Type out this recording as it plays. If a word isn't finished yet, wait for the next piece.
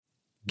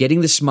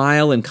Getting the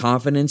smile and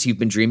confidence you've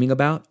been dreaming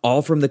about,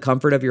 all from the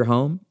comfort of your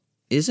home,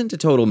 isn't a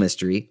total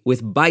mystery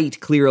with Byte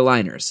clear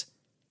aligners.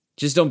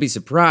 Just don't be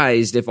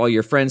surprised if all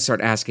your friends start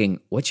asking,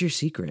 "What's your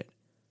secret?"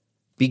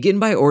 Begin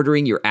by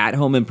ordering your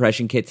at-home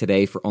impression kit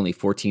today for only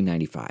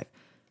 $14.95.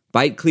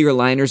 Byte clear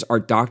aligners are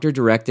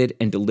doctor-directed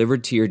and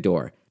delivered to your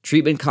door.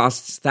 Treatment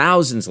costs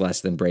thousands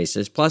less than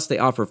braces, plus they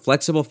offer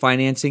flexible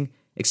financing,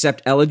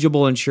 accept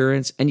eligible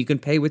insurance, and you can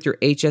pay with your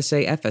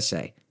HSA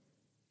FSA.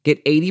 Get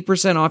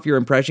 80% off your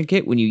impression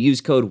kit when you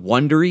use code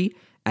WONDERY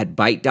at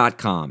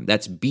Byte.com.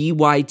 That's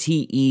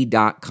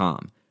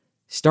BYTE.com.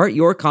 Start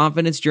your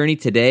confidence journey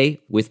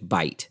today with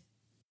Byte.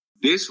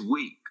 This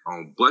week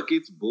on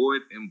Buckets,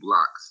 Boards, and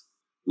Blocks,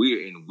 we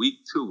are in week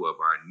 2 of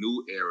our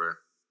new era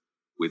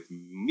with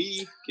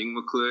me, King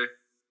McClure,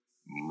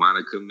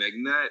 Monica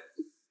McNutt.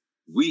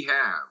 We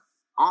have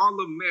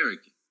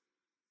All-American,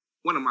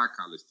 one of my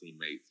college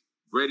teammates,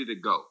 ready to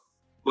go.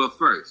 But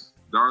first,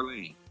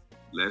 Darlene,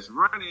 let's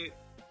run it.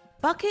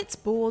 Buckets,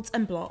 Boards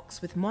and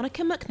Blocks with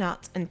Monica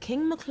McNutt and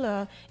King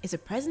McClure is a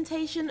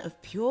presentation of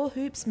Pure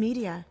Hoops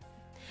Media.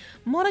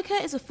 Monica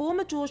is a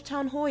former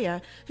Georgetown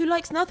Hoya who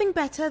likes nothing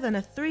better than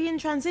a 3 in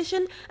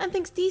transition and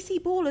thinks DC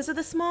ballers are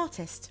the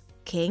smartest.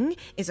 King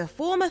is a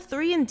former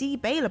 3-and-D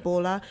Baylor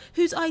baller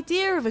whose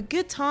idea of a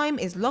good time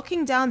is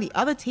locking down the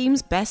other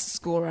team's best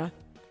scorer.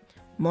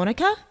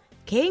 Monica,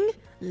 King,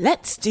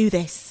 let's do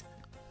this.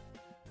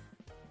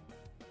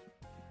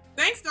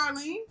 Thanks,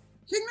 Darlene.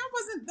 King,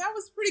 that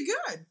was pretty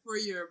good for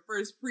your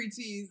first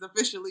pre-tease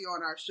officially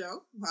on our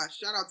show.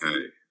 Shout out to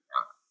you.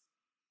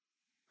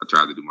 I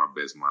tried to do my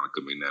best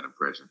Monica McNutt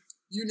impression.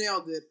 You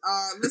nailed it.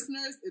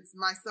 Listeners, it's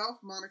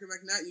myself, Monica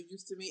McNutt, you're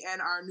used to me,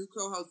 and our new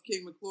co-host,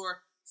 King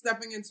McClure,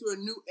 stepping into a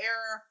new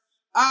era.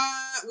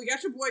 We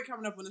got your boy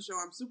coming up on the show.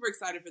 I'm super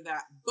excited for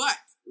that.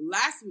 But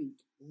last week,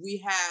 we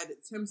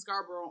had Tim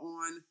Scarborough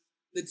on.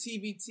 The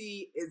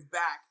TBT is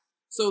back.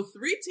 So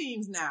 3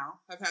 teams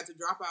now have had to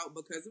drop out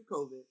because of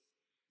COVID.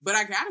 But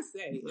I gotta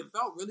say, it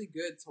felt really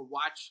good to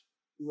watch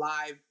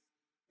live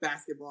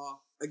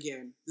basketball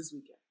again this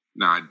weekend.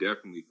 No, I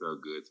definitely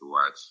felt good to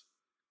watch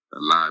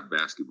live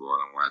basketball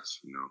and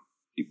watch,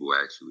 people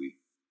actually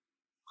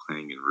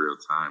playing in real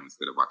time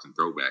instead of watching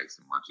throwbacks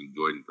and watching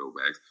Jordan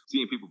throwbacks.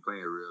 Seeing people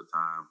playing in real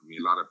time. I mean,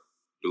 a lot of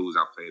dudes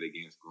I played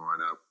against growing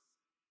up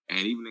and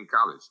even in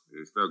college.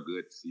 It felt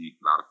good to see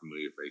a lot of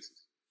familiar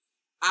faces.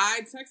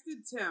 I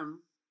texted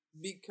Tim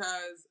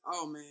because,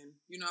 oh man,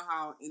 you know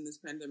how in this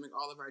pandemic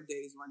all of our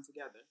days run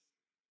together.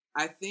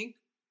 I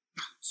think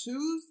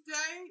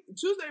Tuesday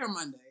or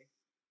Monday,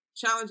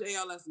 Challenge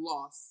ALS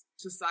lost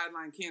to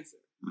Sideline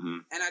Cancer.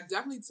 Mm-hmm. And I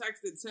definitely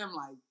texted Tim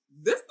like,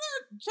 this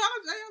the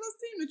Challenge ALS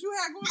team that you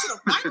had going to the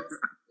finals?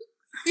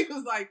 He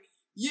was like,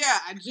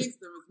 yeah, I jinxed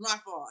them. It's my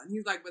fault. And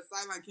he's like, but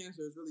Sideline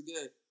Cancer is really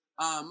good.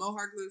 Mo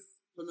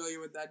Harkless, familiar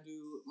with that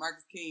dude.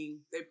 Marcus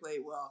King, they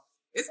played well.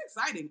 It's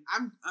exciting.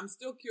 I'm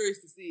still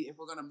curious to see if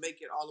we're going to make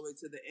it all the way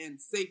to the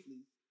end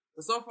safely.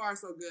 But so far,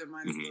 so good,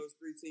 minus those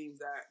 3 teams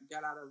that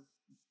got out of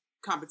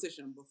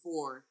competition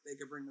before they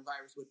could bring the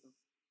virus with them.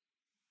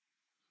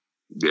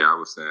 Yeah, I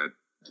was sad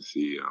to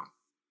see.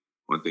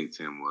 One thing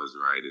Tim was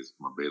right is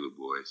my Baylor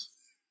boys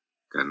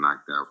got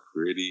knocked out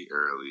pretty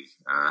early.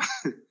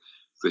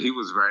 So he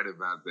was right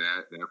about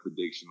that. That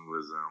prediction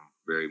was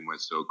very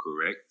much so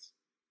correct.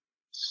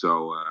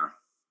 So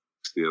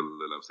still a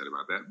little upset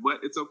about that,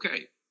 but it's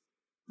okay.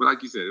 But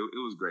like you said,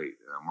 it was great.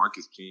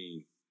 Marcus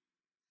King,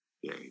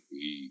 yeah,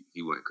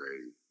 he went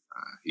crazy.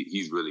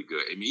 He's really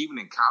good. I mean, even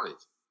in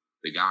college,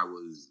 the guy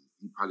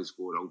he probably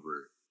scored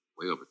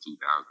way over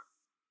 2,000.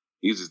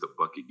 He's just a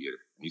bucket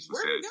getter. He's from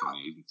San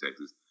Antonio. He's from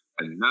Texas.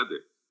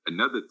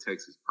 Another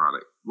Texas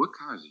product. What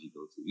college did he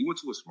go to? He went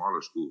to a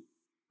smaller school.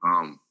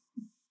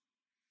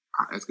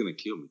 That's gonna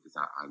kill me because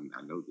I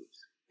know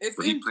this.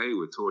 But he played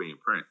with Torian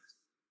Prince.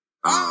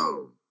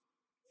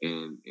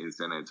 And in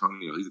San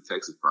Antonio, he's a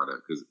Texas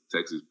product because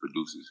Texas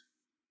produces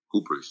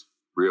hoopers,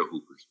 real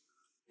hoopers.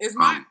 Hey,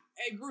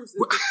 Bruce,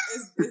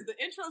 is the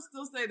intro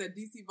still say that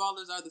DC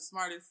ballers are the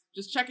smartest?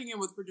 Just checking in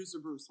with producer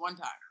Bruce one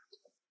time.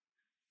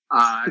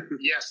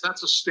 Yes,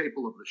 that's a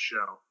staple of the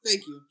show.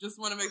 Thank you. Just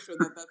want to make sure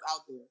that that's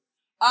out there.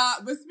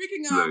 But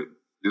speaking of... Look,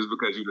 just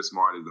because you're the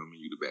smartest don't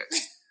mean you're the best.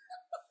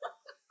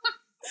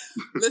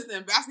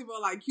 Listen,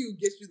 basketball IQ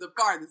gets you the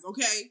farthest,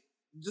 okay?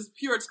 Just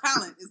pure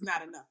talent is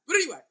not enough. But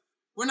anyway,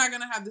 we're not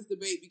going to have this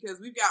debate because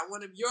we've got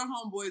one of your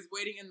homeboys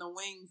waiting in the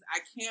wings.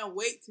 I can't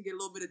wait to get a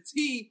little bit of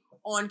tea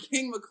on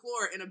King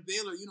McClure in a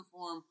Baylor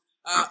uniform.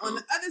 On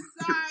the other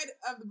side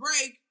of the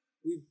break,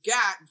 we've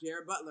got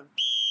Jared Butler.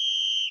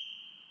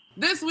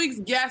 This week's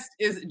guest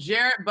is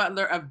Jared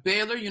Butler of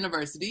Baylor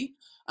University,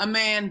 a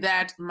man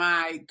that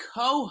my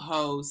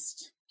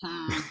co-host...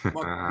 All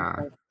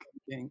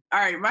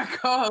right, my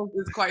co-host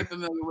is quite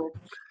familiar with.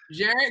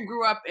 Jared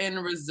grew up in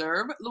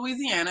Reserve,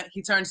 Louisiana.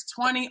 He turns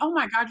 20. Oh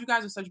my God, you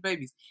guys are such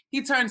babies.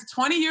 He turns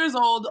 20 years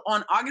old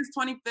on August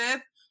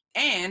 25th,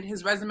 and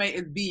his resume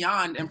is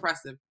beyond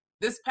impressive.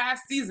 This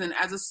past season,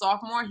 as a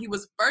sophomore, he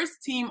was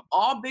first team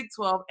All Big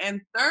 12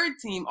 and third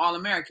team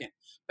All-American.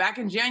 Back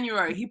in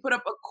January, he put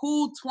up a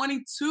cool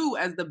 22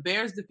 as the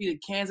Bears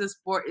defeated Kansas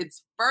for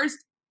its first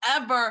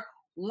ever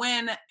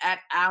win at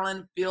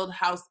Allen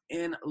Fieldhouse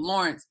in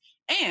Lawrence.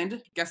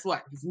 And guess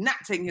what? He's not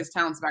taking his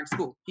talents back to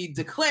school. He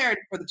declared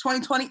for the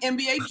 2020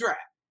 NBA draft.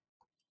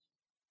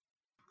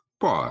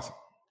 Pause.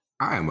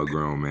 I am a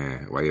grown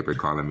man. Why you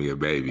calling me a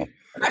baby?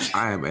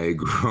 I am a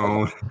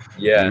grown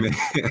man.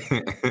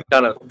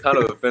 kind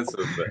of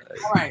offensive. But...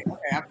 All right.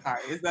 Okay, I'm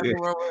sorry. Is that the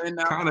world we're in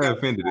now? Kind of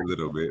offended a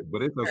little bit,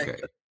 but it's okay.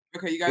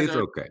 Okay, you guys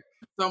are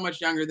so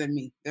much younger than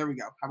me. There we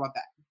go. How about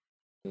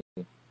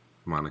that?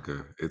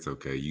 Monica, it's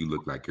okay. You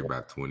look like you're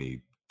about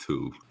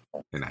 22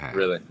 and a half.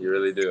 Really? You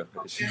really do.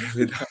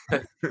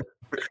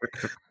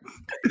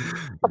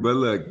 But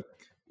look,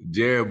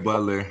 Jared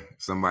Butler,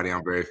 somebody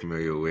I'm very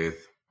familiar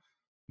with.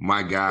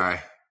 My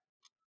guy,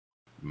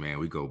 man,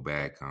 we go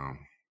back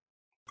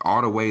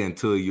all the way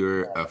until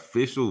your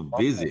official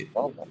visit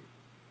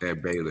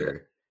at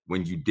Baylor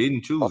when you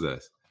didn't choose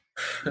us,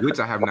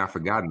 which I have not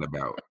forgotten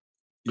about.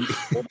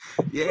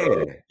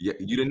 Yeah,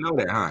 you didn't know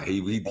that, huh?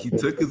 He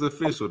took his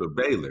official to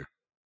Baylor,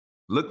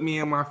 looked me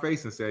in my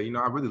face and said,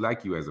 I really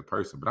like you as a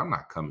person, but I'm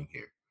not coming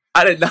here.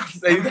 I did not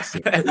say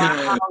that.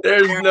 Wow.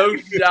 There's no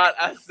shot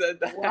I said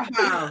that.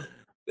 Wow.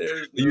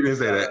 You didn't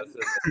say that.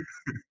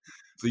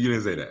 So you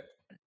didn't say that.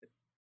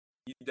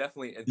 You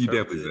definitely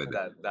interpreted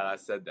that I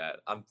said that.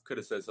 I could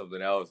have said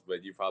something else,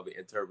 but you probably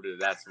interpreted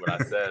that's what I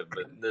said.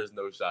 But there's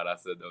no shot I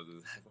said those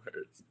exact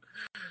words.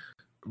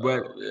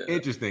 But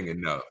interesting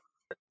enough,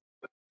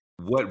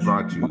 what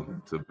brought you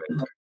to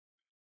Baylor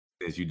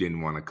since you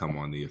didn't want to come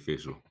on the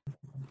official?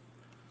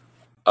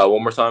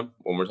 One more time.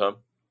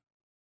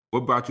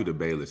 What brought you to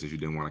Baylor since you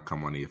didn't want to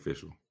come on the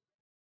official?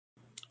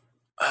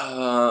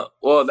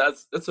 Well,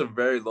 that's a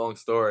very long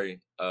story.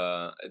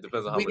 It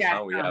depends on how much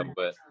time we have,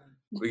 but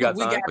we got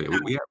time.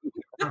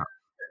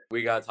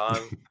 We got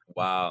time.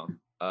 Wow.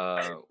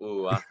 I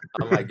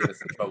might get in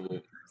some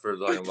trouble for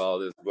talking about all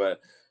this,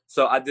 but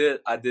so I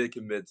did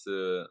commit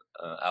to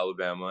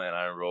Alabama, and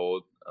I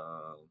enrolled.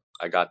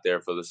 I got there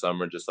for the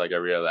summer, just like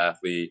every other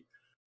athlete.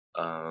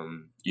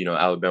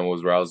 Alabama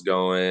was where I was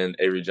going.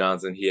 Avery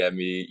Johnson, he had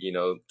me,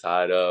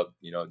 tied up.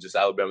 Just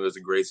Alabama was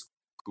a great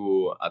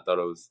school. I thought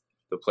it was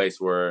the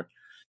place where,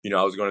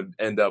 I was going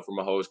to end up for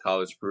my whole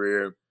college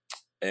career.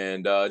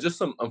 And just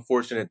some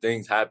unfortunate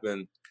things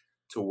happened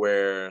to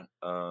where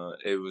I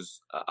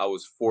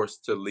was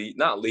forced to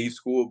not leave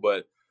school,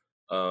 but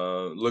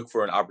look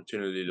for an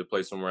opportunity to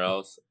play somewhere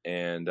else.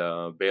 And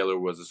Baylor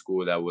was a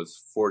school that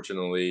was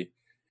fortunately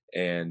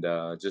and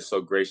just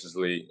so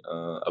graciously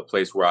a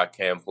place where I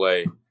can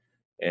play.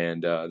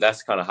 And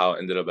that's kind of how I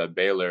ended up at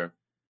Baylor.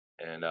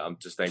 And I'm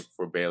just thankful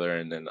for Baylor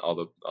and then all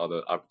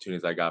the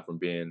opportunities I got from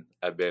being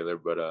at Baylor.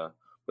 But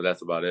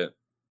that's about it.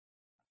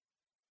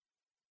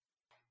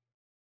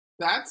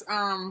 That's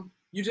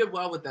you did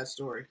well with that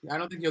story. I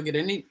don't think you'll get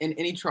in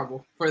any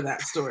trouble for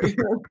that story.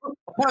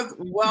 That's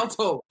well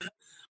told.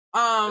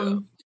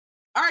 All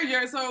right,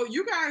 Jared. So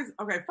you guys,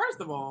 okay. First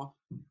of all,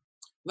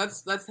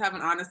 let's have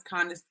an honest,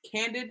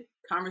 candid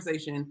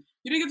conversation.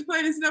 You didn't get to play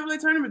an NCAA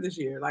tournament this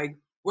year. Like,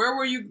 where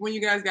were you when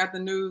you guys got the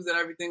news that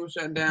everything was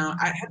shutting down?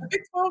 Had the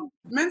Big 12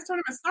 men's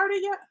tournament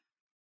started yet?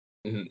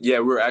 Mm-hmm. Yeah,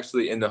 we were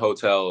actually in the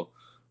hotel,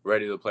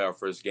 ready to play our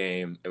first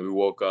game, and we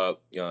woke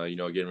up,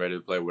 getting ready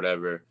to play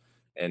whatever.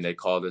 And they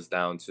called us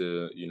down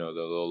to, the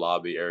little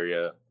lobby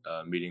area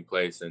meeting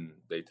place, and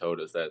they told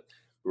us that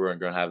we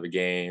weren't going to have a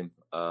game.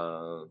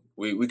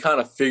 We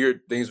kind of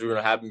figured things were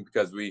going to happen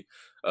because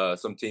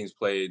some teams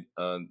played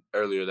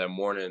earlier that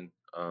morning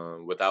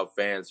without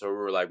fans. So we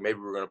were like, maybe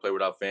we're going to play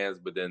without fans,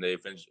 but then they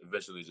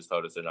eventually just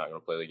told us they're not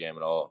going to play the game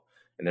at all,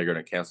 and they're going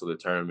to cancel the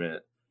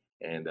tournament.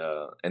 And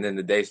then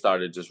the day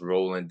started just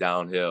rolling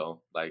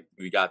downhill. Like,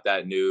 we got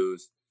that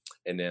news,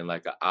 and then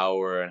like an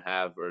hour and a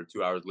half or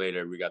 2 hours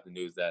later, we got the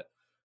news that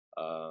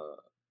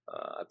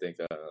I think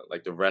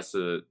like the rest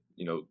of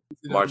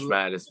March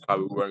Madness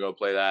probably weren't gonna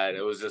play that.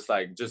 It was just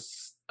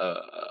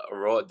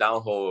a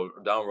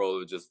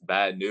downroll of just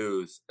bad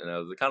news, and it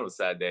was kind of a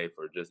sad day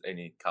for just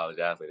any college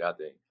athlete, I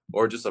think,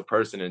 or just a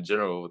person in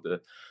general with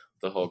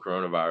the whole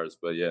coronavirus.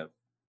 But yeah,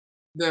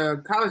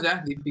 the college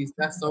athlete piece,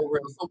 that's so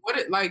real. So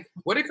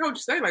what did Coach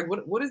say? Like,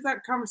 what does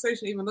that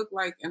conversation even look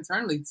like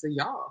internally to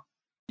y'all?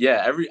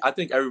 Yeah, I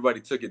think everybody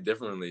took it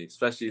differently,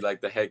 especially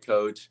like the head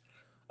coach.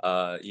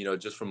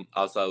 Just from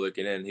outside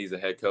looking in, he's a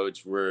head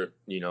coach. We're,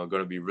 going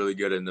to be really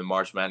good in the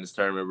March Madness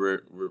tournament.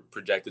 We're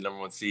projected number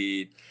 1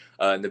 seed.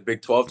 In the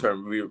Big 12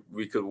 tournament,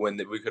 we could win.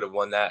 We could have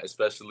won that,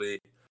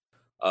 especially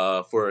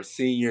for a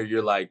senior.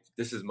 You're like,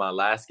 this is my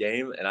last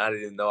game, and I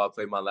didn't know I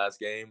played my last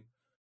game.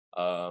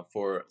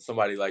 For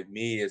somebody like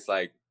me, it's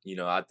like,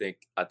 I think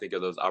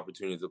of those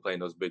opportunities to play in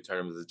those big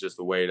tournaments as just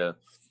a way to,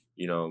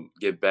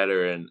 get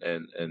better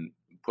and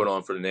put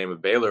on for the name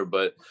of Baylor,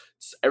 but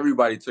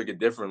everybody took it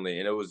differently,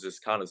 and it was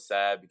just kind of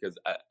sad because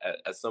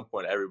at some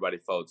point everybody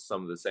felt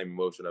some of the same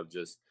emotion of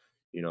just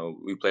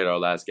we played our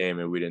last game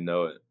and we didn't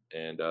know it.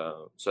 And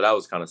so that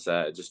was kind of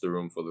sad, just a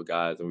room full of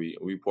guys, and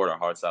we poured our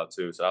hearts out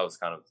too. So that was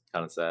kind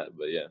of sad,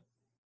 but yeah.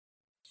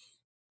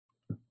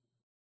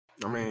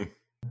 I mean,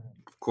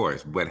 of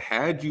course, but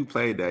had you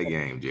played that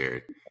game,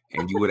 Jared,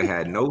 and you would have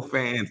had no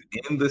fans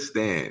in the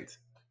stands,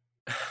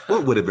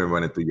 what would have been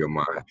running through your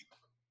mind?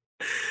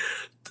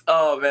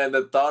 Oh man,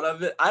 the thought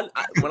of it.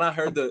 When I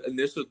heard the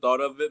initial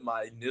thought of it,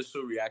 my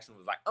initial reaction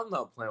was like, I'm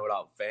not playing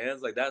without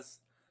fans. Like that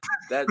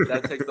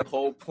takes the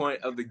whole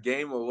point of the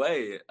game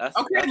away. That's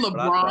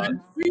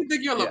LeBron. You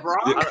think you're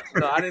LeBron?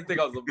 No, I didn't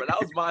think I was LeBron.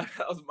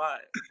 That was my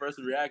first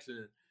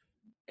reaction.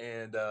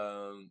 And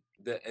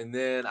and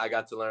then I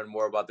got to learn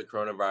more about the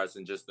coronavirus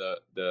and just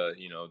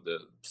the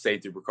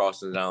safety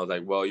precautions. And I was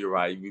like, well, you're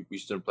right. We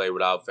shouldn't play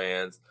without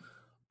fans.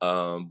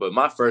 But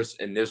my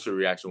first initial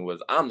reaction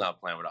was, I'm not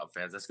playing without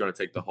fans. That's going to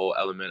take the whole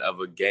element of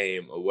a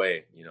game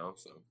away,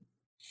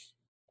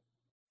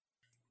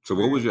 So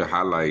what was your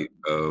highlight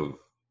of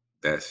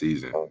that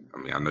season? I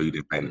mean, I know you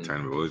didn't play in the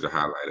tournament. What was your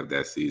highlight of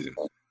that season?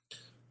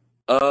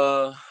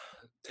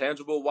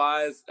 Tangible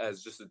wise,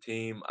 as just a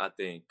team, I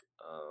think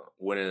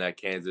winning at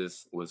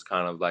Kansas was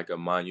kind of like a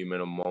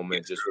monumental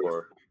moment just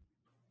for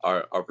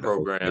our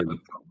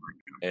program.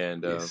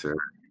 And yes, sir.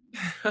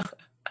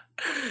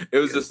 It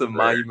was just a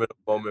monumental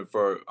moment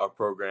for our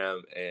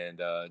program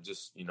and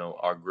just,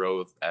 our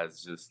growth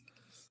as just,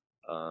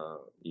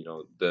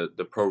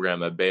 the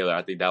program at Baylor.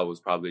 I think that was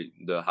probably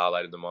the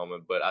highlight of the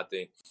moment. But I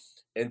think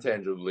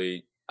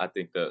intangibly, I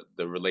think the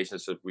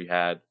relationship we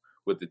had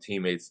with the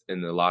teammates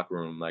in the locker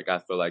room, like I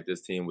feel like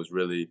this team was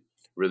really,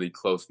 really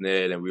close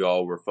knit and we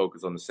all were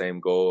focused on the same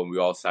goal and we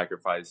all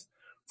sacrificed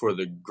for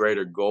the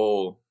greater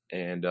goal.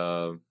 And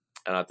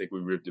I think we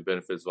reaped the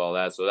benefits of all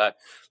that. So that,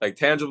 like,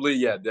 tangibly,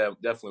 yeah,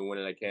 definitely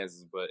winning at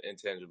Kansas. But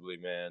intangibly,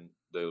 man,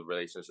 the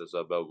relationships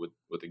I built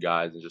with the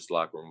guys and just the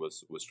locker room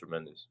was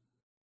tremendous.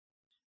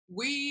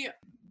 We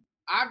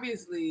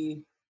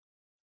obviously,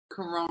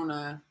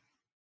 Corona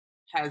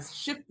has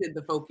shifted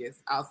the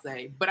focus, I'll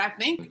say. But I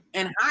think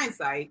in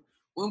hindsight,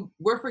 when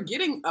we're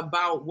forgetting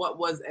about what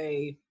was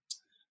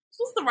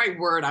what's the right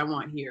word I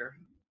want here?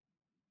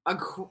 A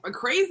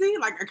crazy,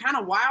 like a kind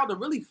of wild, a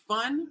really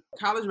fun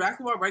college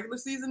basketball regular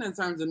season in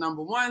terms of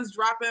number ones,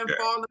 dropping,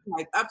 falling,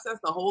 like upsets,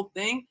 the whole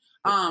thing.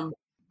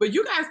 But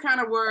you guys kind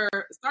of were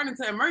starting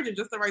to emerge at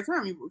just the right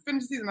time. You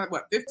finished the season at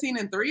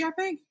 15-3, I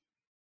think.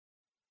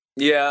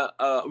 Yeah,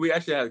 we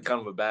actually had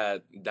kind of a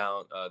bad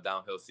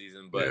downhill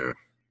season, but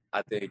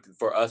I think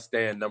for us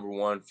staying number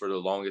one for the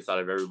longest out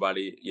of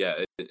everybody,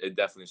 yeah, it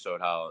definitely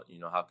showed how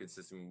how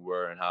consistent we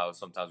were and how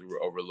sometimes we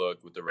were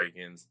overlooked with the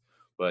rankings.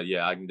 But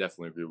yeah, I can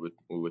definitely agree with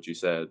what you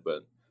said.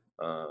 But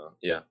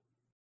yeah.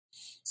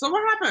 So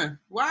what happened?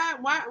 Why?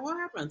 What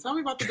happened? Tell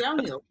me about the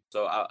downhill.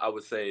 So I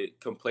would say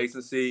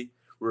complacency.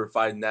 We were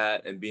fighting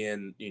that and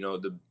being,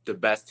 the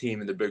best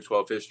team in the Big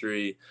 12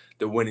 history,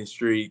 the winning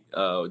streak,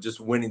 just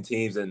winning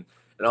teams and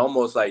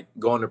almost like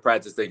going to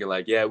practice thinking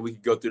like, yeah, we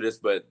could go through this,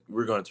 but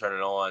we're going to turn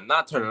it on.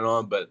 Not turn it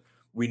on, but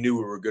we knew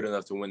we were good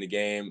enough to win the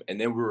game. And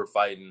then we were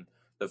fighting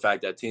the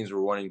fact that teams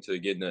were wanting to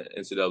get in the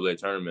NCAA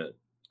tournament.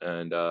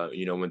 And,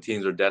 when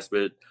teams are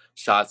desperate,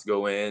 shots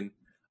go in.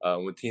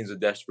 When teams are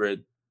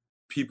desperate,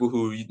 people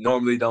who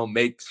normally don't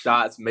make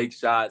shots. And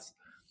that's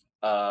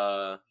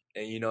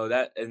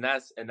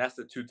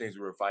the two things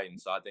we were fighting.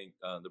 So I think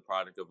the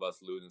product of us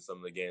losing some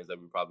of the games that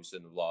we probably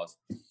shouldn't have lost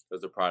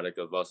was the product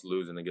of us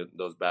losing against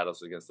those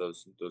battles against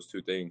those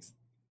two things.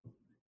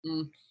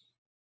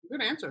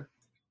 Good answer.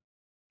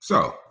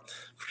 So,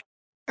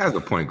 as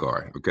a point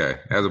guard,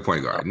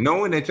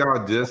 knowing that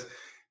y'all just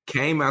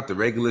came out the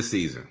regular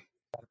season,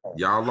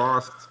 y'all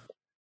lost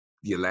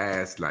your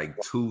last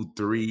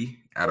 2-3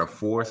 out of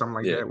 4, something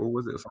like that. What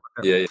was it?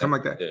 Something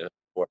like that. Yeah.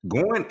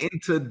 Going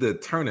into the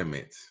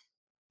tournaments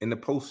in the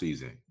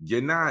postseason,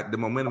 the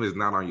momentum is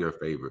not on your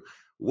favor.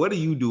 What do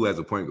you do as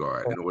a point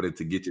guard in order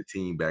to get your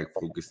team back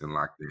focused and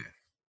locked in?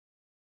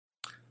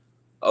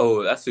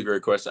 Oh, that's a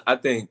great question. I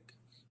think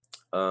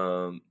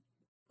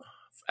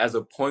as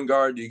a point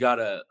guard, you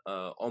gotta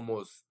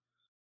almost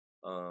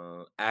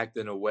act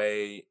in a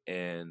way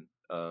and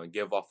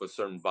give off a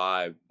certain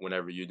vibe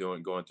whenever you're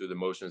going through the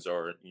motions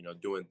or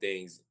doing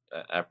things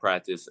at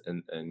practice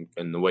and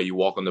the way you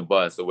walk on the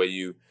bus, the way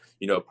you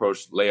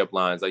approach layup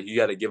lines. Like you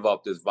got to give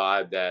off this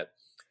vibe that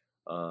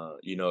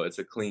it's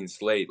a clean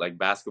slate. Like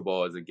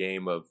basketball is a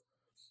game of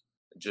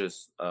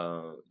just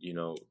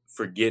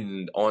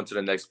forgetting on to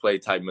the next play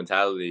type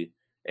mentality.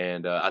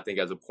 And I think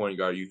as a point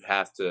guard, you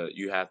have to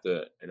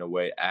in a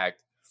way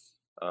act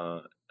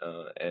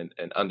and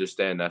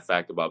understand that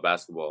fact about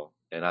basketball.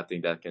 And I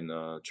think that can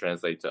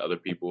translate to other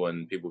people,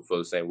 and people feel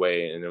the same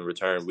way. And in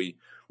return, we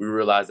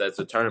realize that it's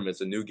a tournament,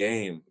 it's a new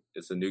game.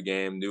 It's a new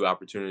game, new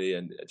opportunity,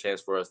 and a chance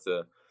for us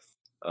to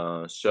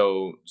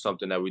show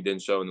something that we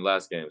didn't show in the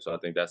last game. So I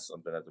think that's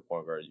something as a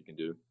point guard you can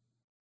do.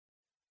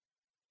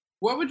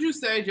 What would you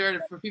say,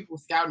 Jared, for people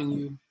scouting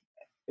you?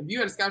 If you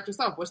had to scout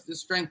yourself, what's the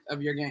strength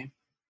of your game?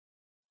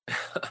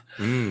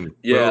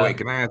 Yeah. Wait,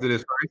 can I answer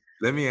this first?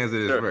 Let me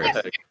answer this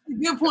first.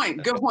 Good point.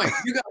 You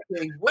got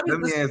to Let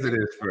me answer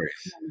this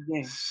first.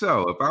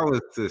 So, if I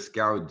was to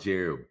scout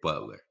Jared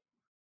Butler,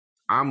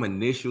 I'm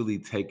initially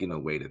taking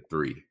away the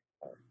 3.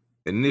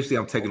 Initially,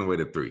 I'm taking away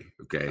the 3.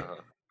 Okay,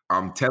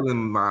 I'm telling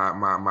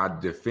my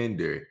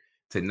defender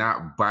to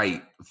not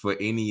bite for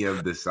any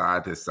of the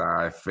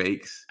side-to-side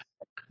fakes.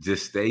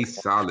 Just stay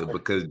solid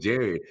because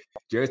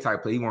Jared's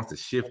type play. He wants to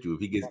shift you.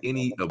 If he gets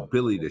any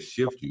ability to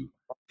shift you,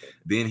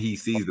 then he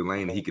sees the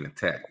lane and he can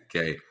attack.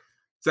 Okay,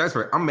 so that's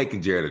right. I'm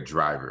making Jared a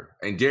driver,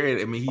 and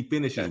Jared. I mean, he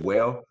finishes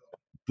well,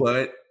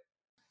 but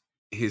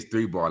his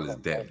 3 ball is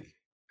deadly.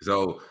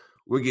 So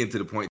we're getting to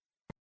the point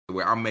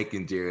where I'm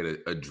making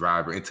Jared a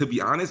driver. And to be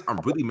honest, I'm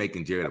really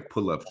making Jared a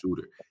pull-up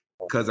shooter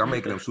because I'm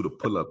making him shoot a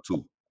pull-up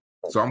too.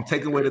 So I'm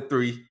taking away the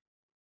 3,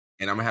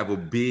 and I'm going to have a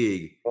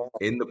big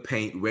in the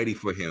paint ready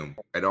for him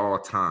at all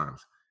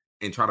times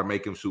and try to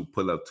make him shoot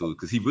pull-up 2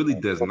 because he really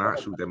does not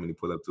shoot that many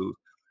pull-up 2s.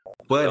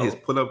 But his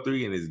pull-up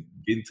 3 and his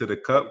getting to the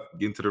cup,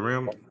 getting to the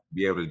rim,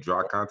 be able to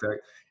draw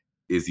contact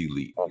is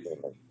elite.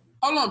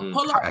 Hold on,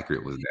 pull up. How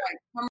accurate was that?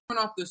 Like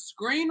coming off the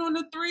screen on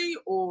the 3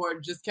 or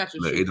just catch a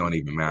shoot? It don't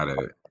even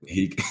matter.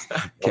 He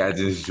catch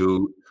and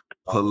shoot,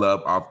 pull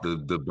up off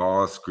the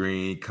ball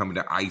screen, coming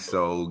to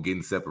ISO,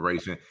 getting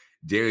separation.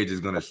 Jared he's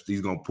gonna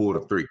pull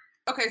the 3.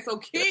 Okay, so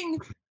King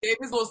gave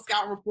his little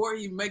scout report.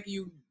 He make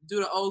you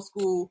do the old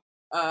school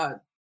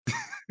pointer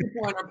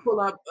pull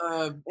up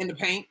in the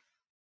paint.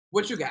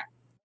 What you got?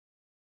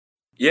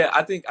 Yeah,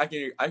 I think I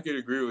could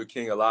agree with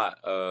King a lot.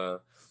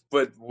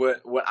 But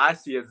what I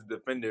see as a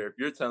defender, if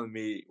you're telling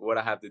me what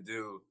I have to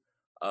do,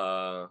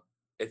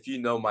 if you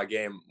know my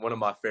game, one of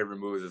my favorite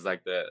moves is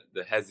like the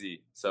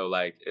hezzy. So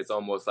like it's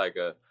almost like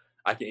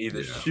I can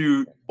either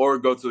shoot or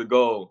go to the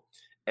goal.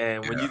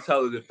 And when you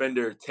tell the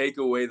defender take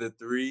away the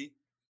 3,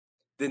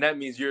 then that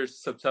means you're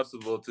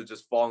susceptible to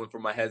just falling for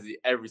my hezzy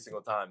every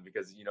single time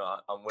because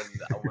I'm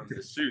willing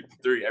to shoot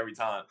 3 every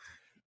time.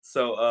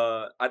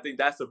 So I think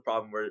that's the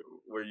problem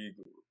where you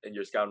in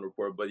your scouting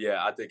report. But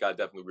yeah, I think I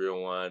definitely agree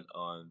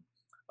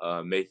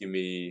on making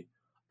me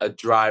a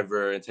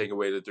driver and take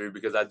away the 3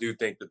 because I do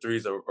think the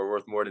 3s are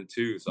worth more than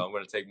 2. So I'm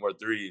going to take more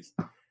 3s.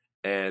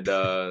 And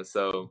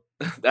so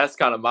that's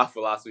kind of my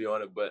philosophy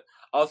on it. But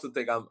I also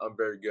think I'm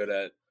very good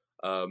at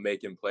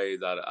making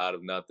plays out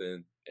of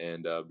nothing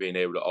and being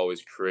able to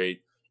always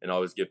create and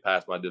always get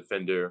past my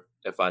defender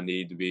if I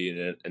need to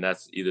be. And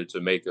that's either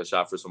to make a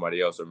shot for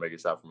somebody else or make a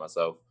shot for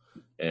myself.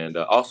 And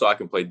also I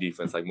can play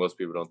defense. Like most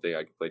people don't think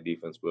I can play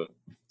defense, but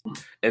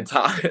in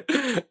time,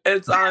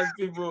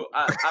 people,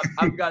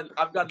 I've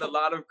gotten a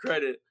lot of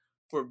credit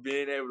for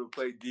being able to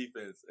play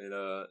defense. And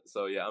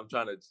so yeah, I'm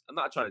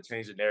not trying to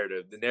change the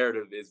narrative. The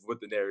narrative is what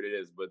the narrative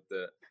is, but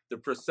the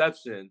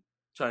perception,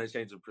 trying to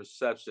change the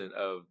perception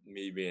of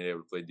me being able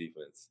to play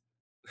defense.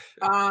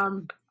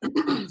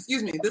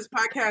 Excuse me. This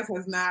podcast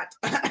has not.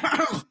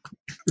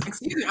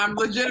 Excuse me. I'm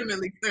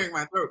legitimately clearing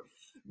my throat.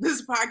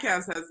 This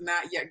podcast has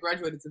not yet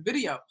graduated to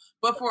video,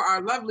 but for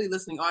our lovely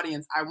listening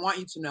audience, I want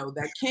you to know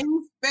that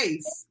King's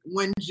face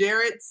when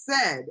Jared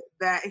said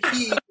that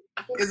he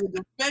is a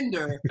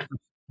defender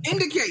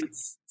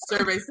indicates,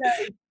 survey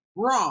says,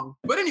 wrong.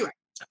 But anyway,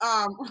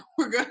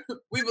 we're good.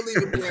 We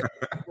believe in Jared.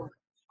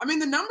 I mean,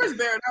 the numbers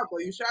bear it out, though.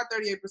 You shot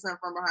 38%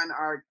 from behind the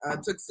arc,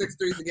 took 6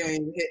 threes a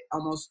game, hit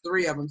almost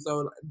 3 of them.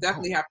 So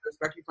definitely have to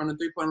respect you from the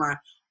 3-point line.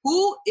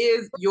 Who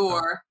is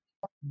your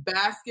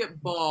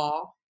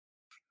basketball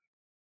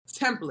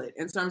template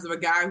in terms of a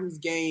guy whose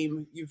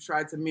game you've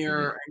tried to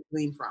mirror and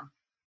glean from?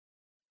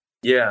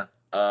 Yeah.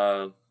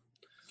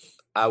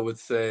 I would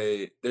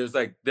say there's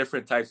like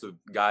different types of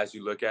guys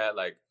you look at.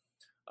 Like,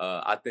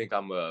 I think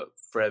I'm a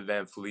Fred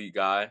VanVleet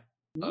guy.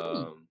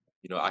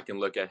 I can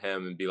look at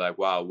him and be like,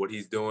 wow, what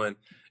he's doing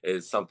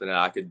is something that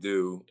I could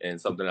do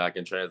and something that I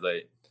can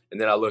translate.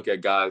 And then I look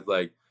at guys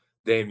like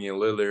Damian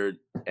Lillard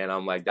and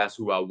I'm like, that's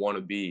who I want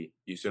to be.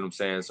 You see what I'm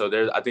saying?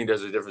 So I think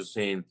there's a difference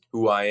between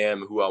who I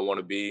am and who I want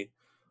to be.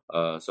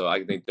 So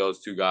I think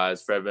those 2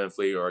 guys, Fred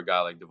VanVleet or a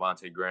guy like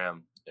Devontae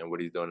Graham and what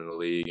he's doing in the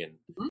league. And,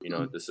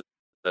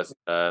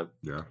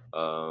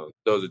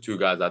 those are 2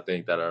 guys I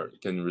think that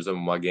can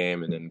resemble my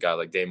game. And then a guy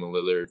like Damian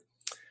Lillard.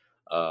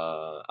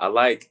 I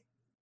like,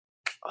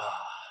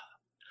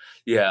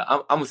 I'm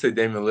going to say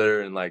Damian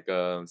Lillard and like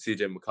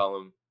CJ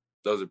McCollum.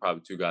 Those are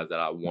probably 2 guys that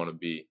I want to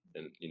be.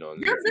 And, you're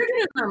bigger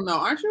than them though,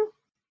 aren't you?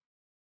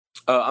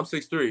 I'm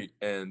 6'3",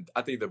 and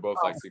I think they're both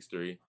like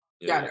 6'3".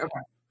 Yeah. Got it,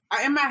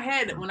 okay. In my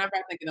head, whenever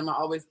I think of them, I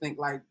always think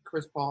like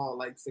Chris Paul,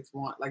 like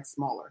 6'1", like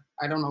smaller.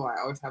 I don't know why.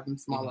 I always have them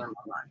smaller in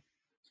my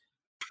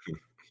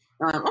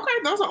mind. Okay,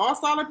 those are all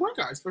solid point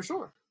guards for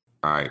sure.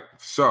 All right.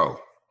 So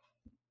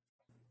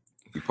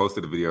we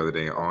posted a video the other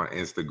day on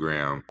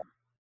Instagram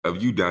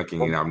of you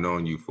dunking, and I've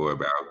known you for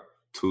about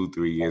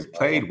 2-3 years,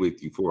 played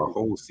with you for a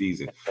whole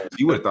season.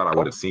 You would have thought I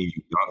would have seen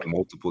you dunk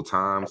multiple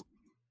times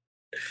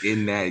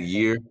in that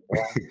year,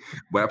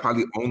 but I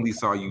probably only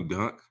saw you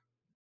dunk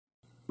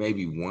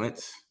maybe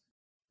once.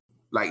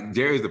 Like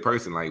Jerry's the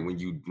person, like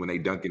when they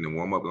dunk in the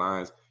warm-up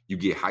lines, you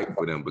get hyped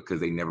for them because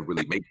they never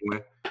really make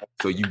one.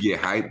 So you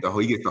get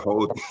hyped. He gets the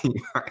whole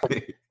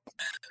thing.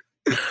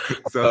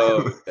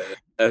 So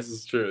this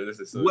is true. This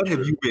is so what true.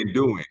 have you been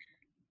doing?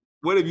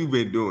 What have you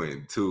been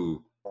doing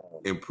to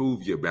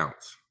improve your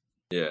bounce?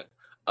 Yeah.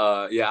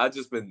 I've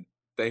just been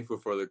thankful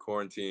for the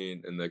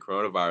quarantine and the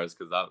coronavirus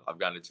because I've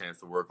gotten a chance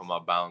to work on my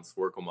bounce,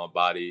 work on my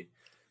body.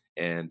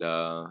 And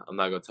I'm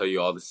not going to tell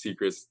you all the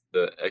secrets,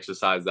 the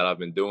exercise that I've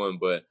been doing,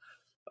 but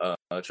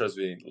trust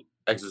me,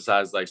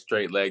 exercise like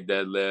straight leg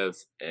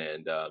deadlifts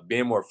and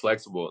being more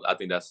flexible. I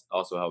think that's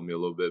also helped me a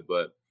little bit,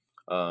 but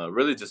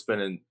really just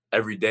spending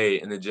every day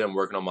in the gym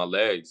working on my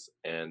legs.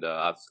 And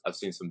I've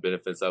seen some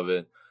benefits of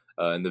it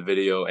in the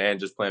video, and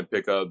just playing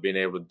pickup, being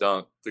able to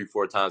dunk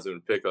 3-4 times in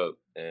the pickup.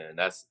 And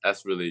that's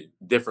really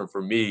different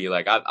for me.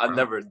 Like I've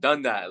never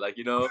done that. Like,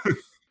 you know?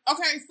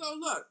 Okay. So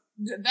look,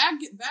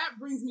 that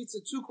brings me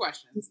to two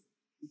questions.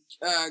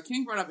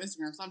 King brought up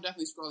Instagram, so I'm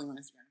definitely scrolling on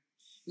Instagram.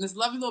 And this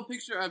lovely little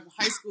picture of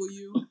high school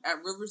you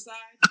at Riverside.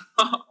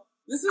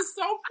 This is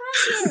so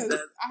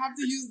precious. I have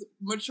to use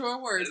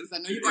mature words because I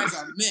know you guys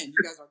are men.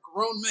 You guys are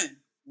grown men.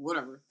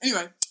 Whatever.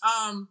 Anyway,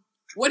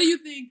 what do you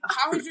think?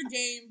 How has your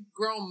game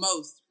grown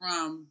most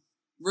from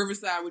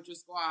Riverside with your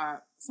squad?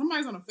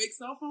 Somebody's on a fake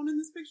cell phone in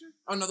this picture?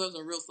 Oh, no, those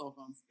are real cell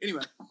phones.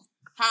 Anyway,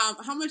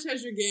 how much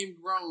has your game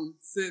grown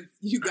since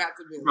you got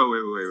to Bill? Bro,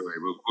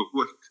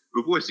 wait.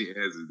 Before she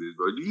answers this,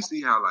 bro, do you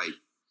see how, like,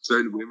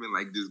 certain women,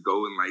 like, just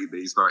go and, like,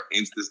 they start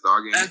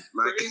Insta-stalking? That's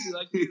like, crazy.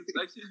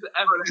 Like she's the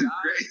FBI.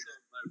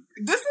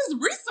 This is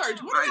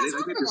research. What are you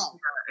talking about?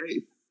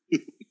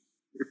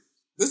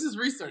 This is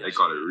research. They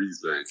call it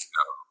research.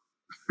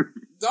 No.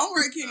 Don't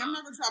worry, King. I'm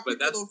not going to try to pick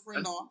your little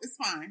friend off. It's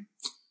fine.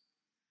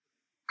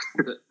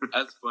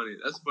 That's funny.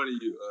 That's funny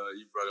you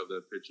brought up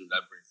that picture.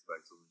 That brings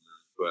back some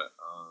memories. But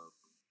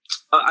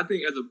I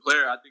think as a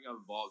player, I think I've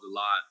evolved a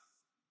lot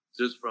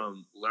just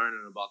from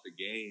learning about the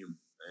game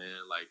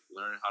and like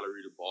learning how to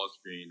read a ball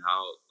screen,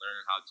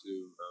 learning how to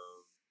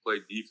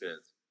play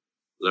defense,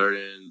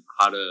 learning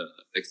how to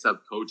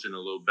accept coaching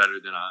a little better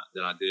than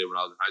I did when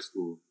I was in high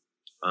school.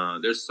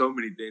 There's so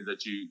many things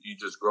that you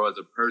just grow as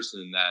a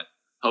person that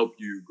help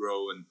you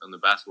grow on the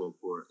basketball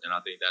court, and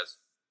I think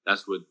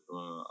that's what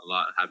a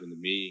lot happened to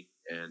me.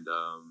 And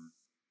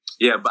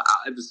but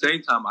at the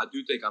same time, I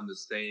do think I'm the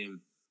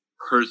same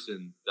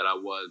person that I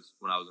was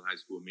when I was in high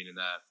school, meaning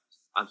that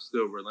I'm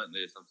still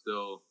relentless. I'm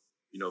still,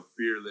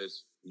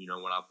 fearless. When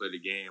I play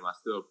the game, I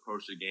still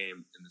approach the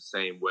game in the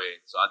same way.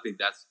 So I think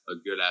that's a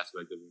good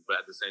aspect of me. But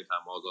at the same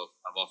time,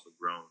 I've also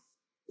grown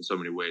in so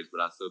many ways.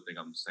 But I still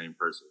think I'm the same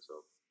person.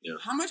 So yeah.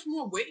 How much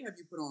more weight have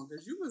you put on?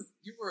 Because you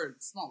were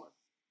smaller.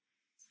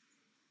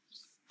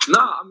 No,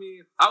 I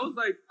mean, I was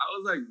like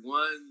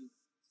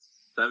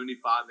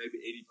 175, maybe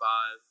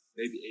 85,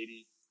 maybe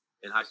 80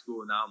 in high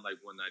school. And now I'm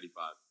like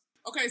 195.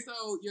 Okay,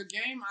 so your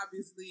game,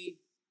 obviously,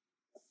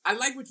 I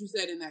like what you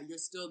said in that you're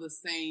still the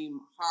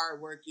same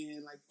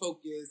hardworking, like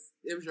focused.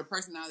 It was your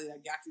personality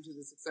that got you to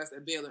the success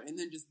at Baylor, and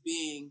then just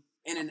being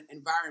in an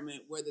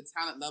environment where the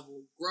talent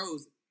level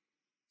grows.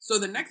 So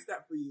the next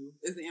step for you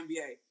is the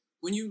NBA.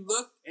 When you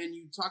look and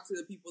you talk to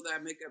the people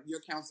that make up your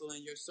council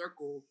and your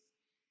circle,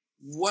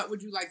 what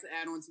would you like to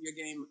add on to your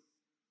game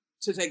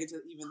to take it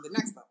to even the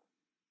next level?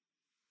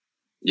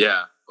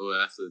 Yeah,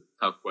 that's a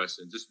tough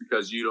question. Just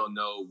because you don't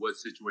know what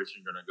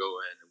situation you're going to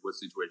go in and what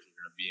situation you're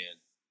going to be in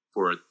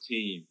for a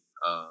team.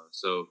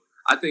 So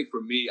I think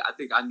for me, I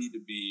need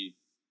to be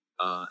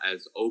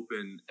as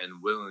open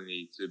and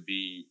willingly to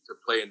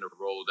play in the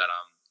role that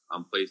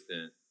I'm placed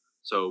in.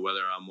 So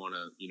whether I'm on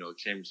a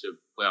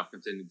championship playoff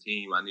contending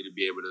team, I need to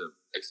be able to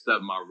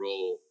accept my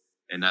role.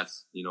 And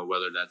that's,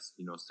 whether that's,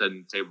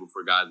 setting the table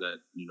for guys that,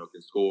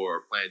 can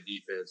score or playing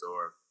defense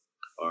or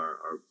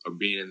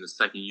being in the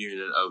second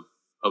unit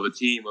of a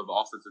team, of an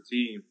offensive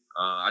team.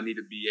 I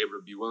need to be able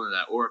to be willing to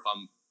that. Or if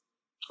I'm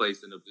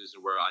placed in a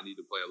position where I need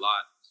to play a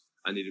lot,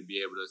 I need to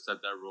be able to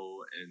accept that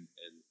role and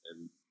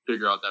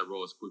figure out that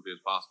role as quickly as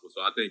possible.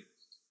 So I think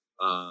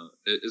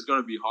it's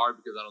going to be hard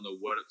because I don't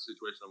know what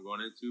situation I'm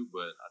going into,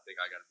 but I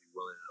think I got to be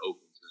willing and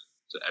open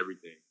to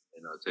everything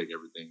and take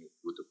everything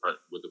with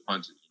the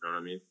punches. You know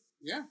what I mean?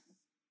 Yeah.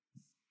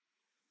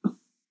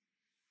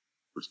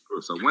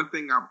 So one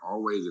thing I've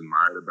always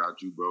admired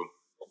about you, bro,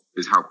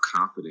 is how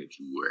confident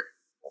you were.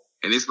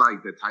 And it's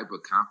like the type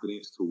of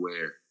confidence to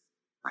where,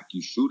 like,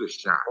 you shoot a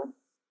shot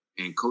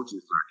and coach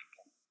is like,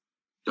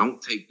 don't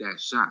take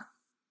that shot.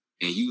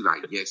 And you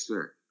like, yes,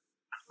 sir.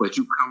 But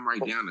you come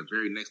right down the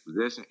very next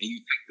possession and you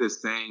take the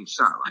same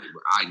shot. Like,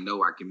 I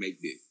know I can make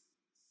this.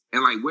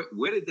 And like,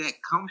 where did that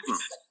come from?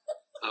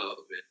 Oh,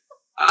 man.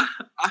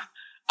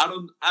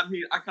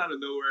 I kind of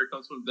know where it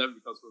comes from.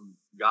 Definitely comes from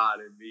God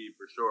and me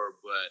for sure.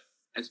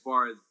 But as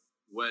far as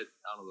what,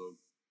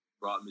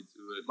 brought me to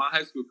it, my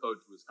high school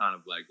coach was kind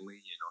of like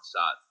lenient on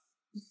shots.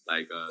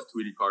 Like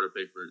Tweety Carter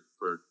paid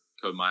for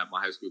my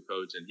high school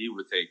coach, and he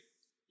would take,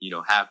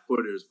 half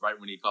footers right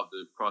when he caught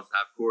the cross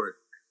half court.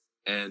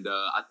 And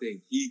I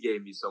think he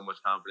gave me so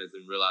much confidence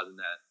in realizing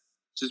that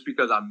just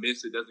because I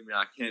miss it doesn't mean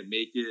I can't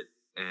make it.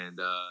 And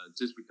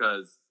just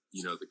because,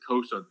 the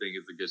coach don't think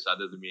it's a good shot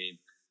doesn't mean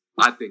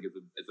I think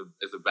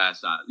it's a bad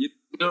shot. You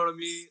know what I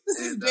mean? This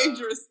is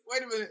dangerous.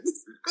 Wait a minute.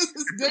 This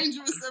is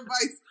dangerous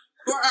advice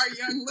for our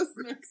young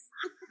listeners.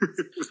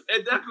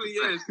 It definitely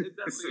is.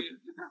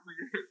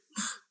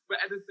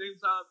 But at the same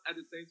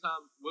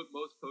time, what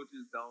most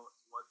coaches don't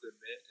want to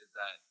admit is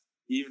that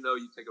even though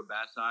you take a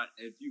bad shot,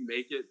 and if you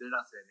make it, they're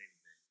not saying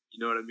anything. You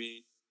know what I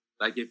mean?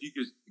 Like if you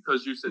could,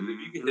 because you said if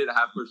you can hit a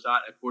half-court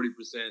shot at 40%,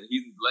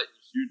 he's letting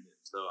you shoot it.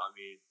 So I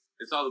mean,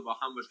 it's all about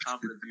how much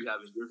confidence you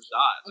have in your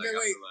shot. Okay,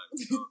 wait.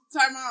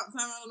 Time out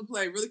on the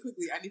play really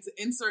quickly. I need to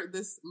insert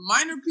this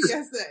minor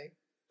PSA.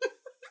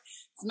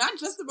 It's not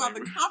just about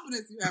the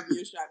confidence you have in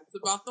your shot. It's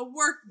about the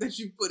work that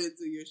you put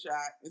into your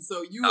shot. And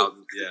so you,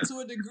 to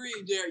a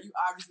degree, Jared, you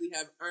obviously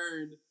have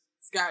earned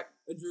Scott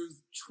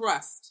Drew's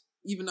trust,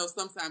 even though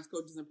sometimes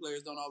coaches and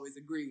players don't always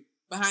agree.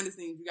 Behind the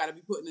scenes, you got to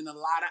be putting in a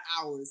lot of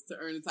hours to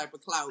earn the type of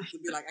clout to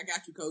be like, I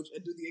got you, coach,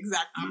 and do the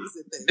exact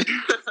opposite thing.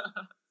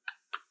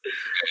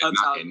 and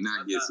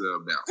not get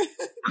subbed out.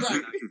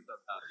 Right.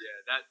 Yeah,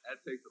 that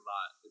takes a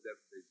lot. It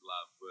definitely takes a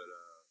lot. But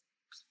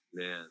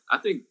man, I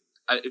think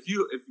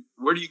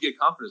where do you get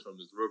confidence from?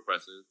 Is the real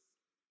question.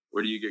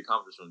 Where do you get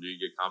confidence from? Do you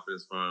get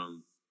confidence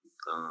from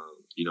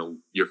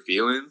your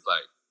feelings?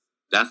 Like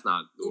that's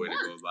not the way to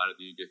go about it.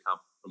 Do you get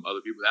confidence from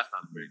other people? That's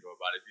not the way to go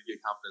about it. If you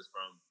get confidence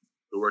from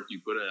the work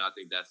you put in, I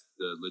think that's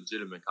the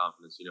legitimate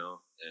confidence, and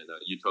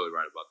you're totally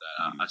right about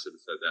that. I should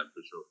have said that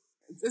for sure.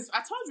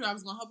 I told you I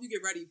was going to help you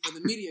get ready for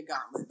the media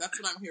gauntlet. That's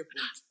what I'm here for.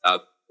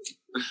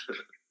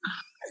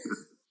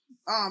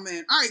 Oh,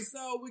 man. All right,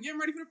 so we're getting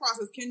ready for the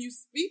process. Can you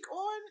speak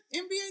on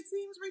NBA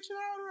teams reaching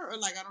out? Or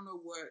like, I don't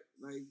know what,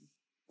 like,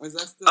 or is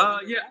that still?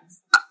 Yeah,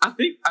 I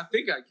think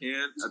I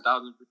can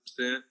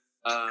 1,000%.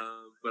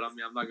 But I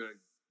mean, I'm not going to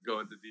go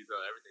into detail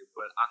on everything,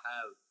 but I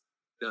have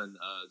done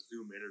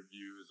Zoom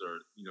interviews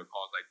or,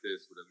 calls like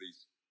this with at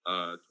least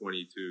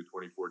 22,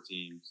 24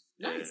 teams.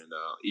 Nice. And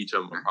each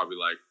of them are probably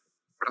like,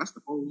 that's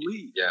the whole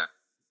league. Yeah.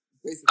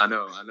 Basically. I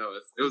know.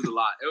 It was a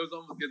lot. It was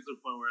almost getting to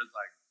the point where it's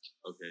like,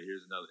 okay,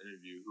 here's another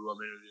interview. Who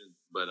I'm interviewing,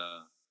 but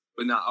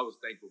no, I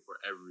was thankful for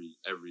every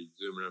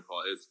Zoom interview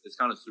call. It's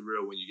kind of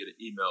surreal when you get an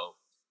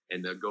email and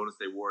the Golden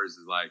State Warriors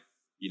is like,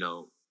 we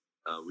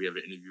have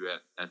an interview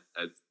at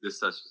this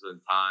such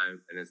and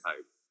time, and it's like,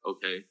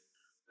 okay,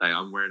 like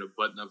I'm wearing a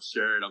button-up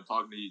shirt, I'm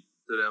talking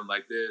to them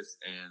like this,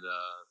 and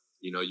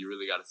you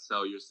really got to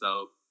sell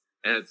yourself.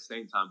 And at the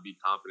same time, be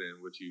confident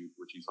in what you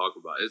talk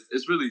about.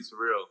 It's really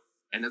surreal,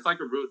 and it's like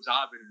a real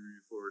job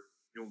interview for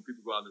when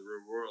people go out in the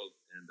real world.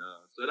 And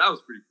so that was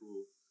pretty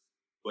cool.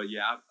 But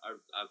yeah,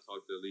 I've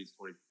talked to at least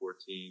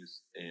 24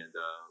 teams, and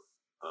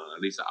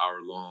at least an hour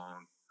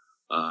long.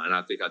 And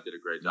I think I did a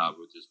great job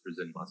with just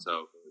presenting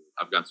myself.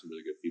 I've got some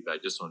really good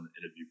feedback just on the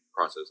interview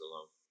process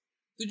alone.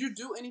 Did you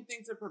do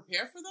anything to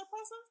prepare for that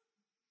process?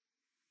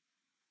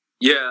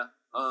 Yeah.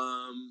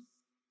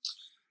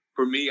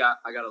 For me,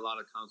 I got a lot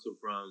of counsel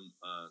from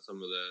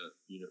some of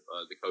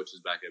the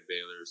coaches back at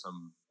Baylor,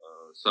 some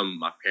of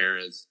my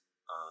parents,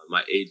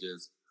 my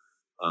agents.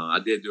 I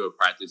did do a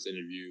practice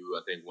interview,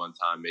 I think one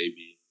time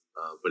maybe,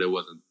 but it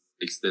wasn't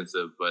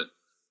extensive. But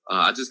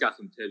I just got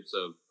some tips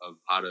of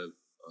how to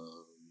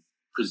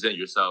present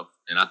yourself,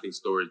 and I think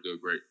stories do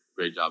a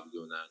great job of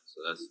doing that.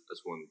 So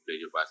that's one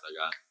big advice I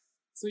got.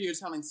 So you're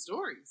telling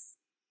stories.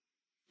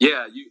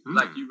 Yeah, you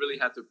really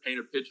have to paint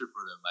a picture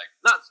for them, like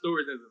not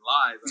stories as in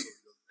lies.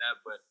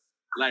 But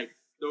like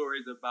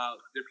stories about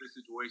different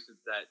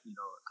situations that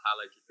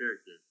highlight your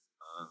character.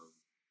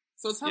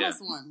 So tell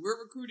us one.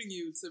 We're recruiting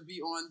you to be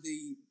on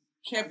the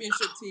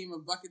championship team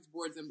of Buckets,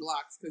 Boards, and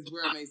Blocks because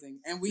we're amazing,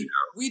 and we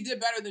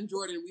did better than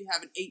Jordan. We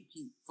have an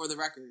 8-peat for the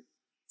record.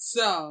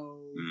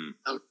 So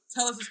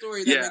tell us a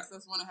story that makes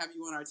us want to have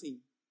you on our team.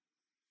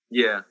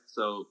 Yeah.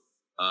 So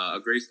a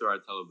great story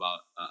I talk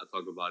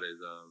about is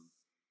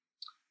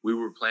we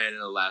were playing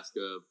in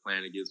Alaska,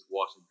 playing against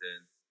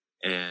Washington.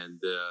 And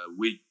the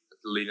week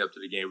leading up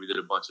to the game, we did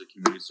a bunch of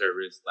community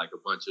service, like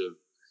a bunch of,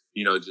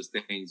 just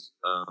things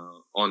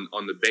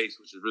on the base,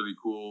 which is really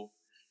cool.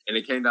 And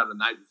it came down the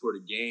night before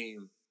the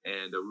game,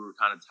 and we were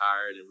kind of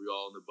tired, and we were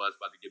all on the bus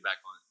about to go back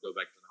to the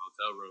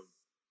hotel room.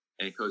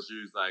 And Coach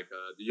Drew's like,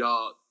 do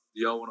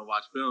y'all want to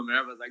watch film? And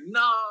everybody's like,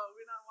 no,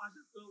 we're not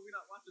watching film. We're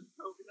not watching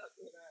film. We're not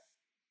doing that.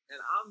 And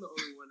I'm the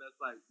only one that's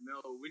like,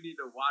 no, we need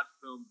to watch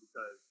film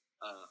because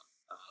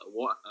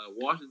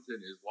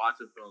Washington is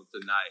watching film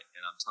tonight,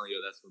 and I'm telling you,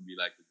 that's going to be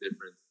like the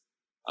difference.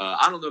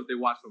 I don't know if they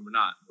watched film or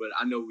not, but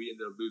I know we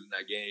ended up losing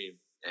that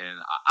game, and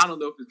I don't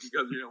know if it's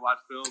because we didn't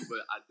watch film,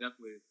 but I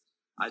definitely,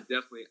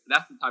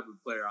 that's the type of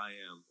player I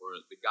am,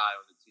 or the guy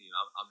on the team.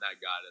 I'm that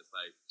guy that's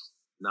like,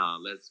 nah,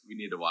 we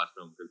need to watch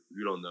film because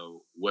we don't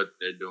know what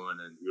they're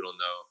doing, and we don't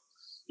know,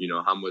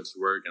 how much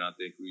work. And I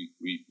think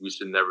we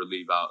should never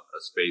leave out a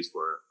space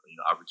for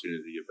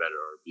opportunity to get better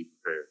or be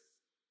prepared.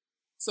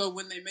 So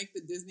when they make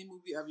the Disney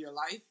movie of your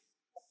life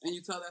and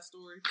you tell that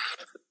story,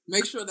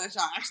 make sure that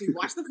y'all actually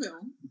watch the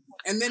film.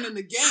 And then in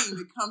the game,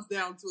 it comes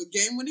down to a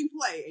game-winning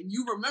play, and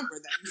you remember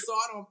that you saw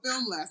it on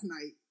film last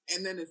night,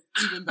 and then it's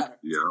even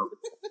better. Yeah.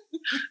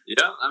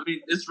 Yeah, I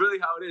mean, it's really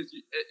how it is.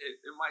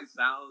 It might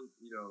sound,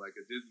 like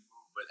a Disney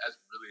movie, but that's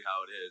really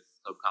how it is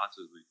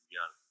subconsciously, to be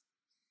honest.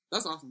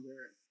 That's awesome,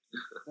 Jared.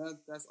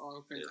 That's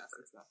all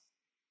fantastic stuff.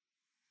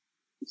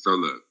 So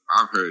look,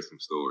 I've heard some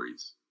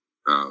stories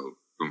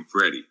from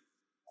Freddie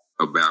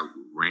about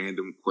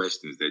random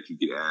questions that you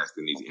get asked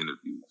in these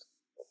interviews.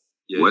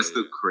 What's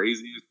the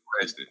craziest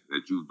question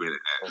that you've been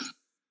asked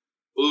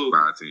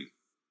by a team?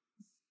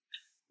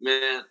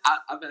 Man,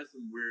 I've had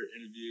some weird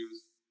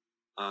interviews.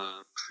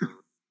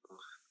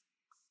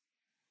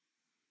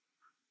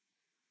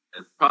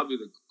 And probably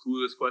the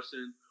coolest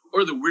question,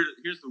 or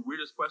here's the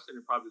weirdest question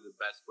and probably the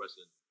best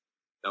question.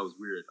 That was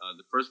weird.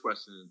 The first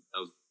question,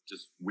 that was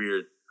just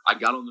weird. I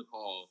got on the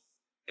call,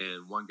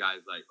 and one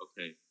guy's like,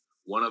 okay,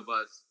 one of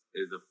us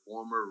is a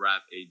former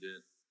rap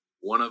agent.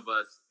 One of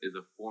us is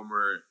a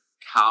former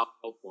cow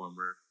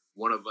farmer.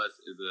 One of us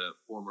is a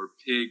former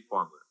pig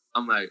farmer.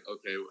 I'm like,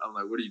 okay. I'm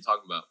like, what are you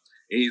talking about?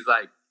 And he's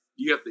like,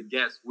 you have to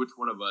guess which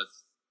one of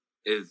us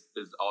is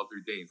all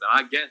three things. And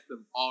I guessed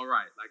them all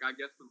right. Like, I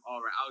guessed them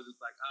all right. I was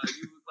just like,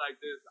 you look like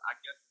this. I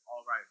guessed them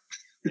all right.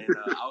 And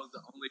I was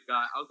the only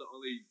guy. I was the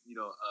only,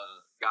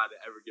 guy to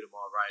ever get them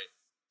all right.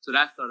 So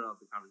that started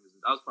off the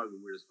conversation. That was probably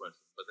the weirdest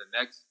question. But the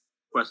next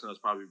question that was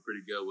probably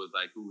pretty good was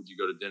like, who would you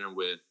go to dinner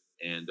with?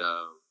 And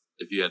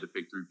if you had to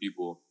pick three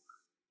people,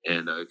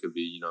 and it could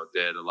be,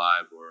 dead,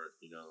 alive, or,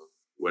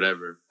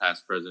 whatever,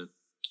 past, present.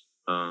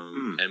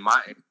 And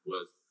my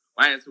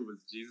answer was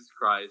Jesus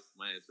Christ.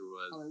 My answer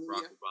was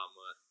Barack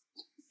Obama,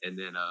 and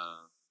then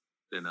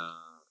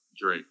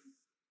Drake.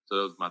 So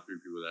those are my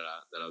three people that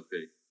I would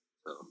pick.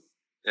 So,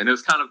 and it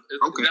was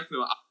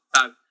definitely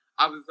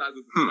opposite sides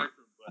of the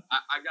spectrum, but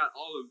I got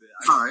all of it.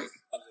 All right,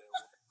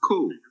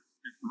 cool.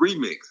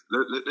 Remix.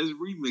 Let's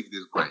remix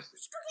this question.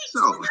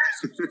 So,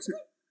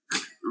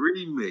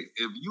 remix.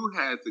 If you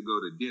had to go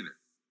to dinner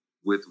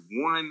with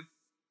one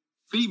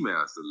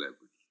female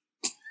celebrity,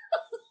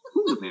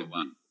 who would it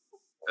be?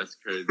 That's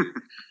crazy.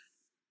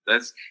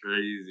 That's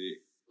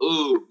crazy.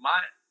 Ooh,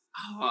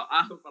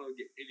 I hope I don't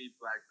get any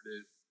flack for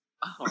this.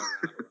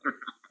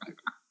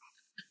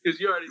 Because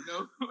you already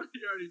know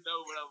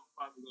what I'm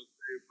probably gonna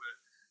say.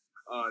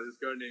 But this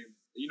girl named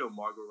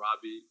Margot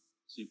Robbie.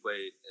 She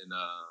played in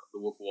The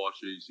Wolf of Wall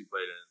Street. She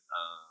played in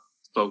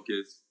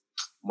Focus.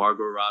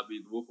 Margot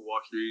Robbie, The Wolf of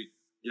Wall Street.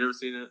 You never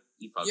seen it?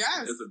 You probably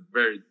yes. It's a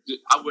very.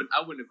 I wouldn't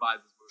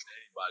advise this movie to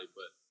anybody,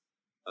 but.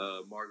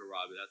 Margot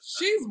Robbie.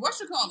 She's what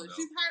you call it?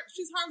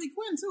 She's Harley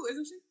Quinn too,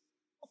 isn't she?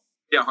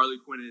 Yeah, Harley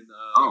Quinn in.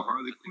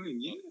 Harley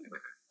Quinn. Yeah.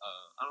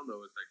 I don't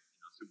know. It's like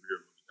superhero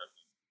movie type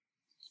thing.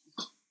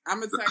 I'm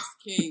gonna text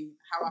King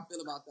how I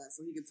feel about that,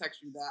 so he can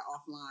text you that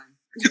offline.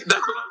 That's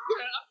what I'm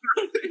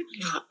saying.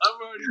 I'm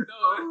already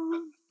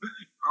knowing.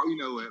 Oh, you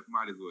know what?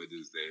 Might as well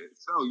just say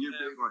it. So you're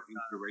big on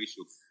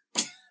interracial.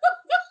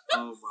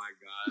 Oh my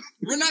God.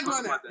 We're not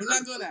doing that. We're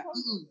not doing that.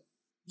 Mm-mm.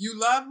 You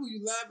love who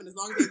you love, and as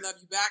long as they love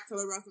you back, tell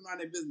the rest of them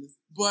their business.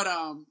 But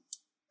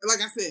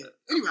like I said,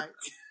 anyway.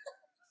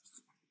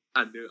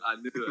 I knew it.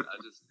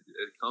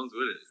 It comes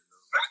with it.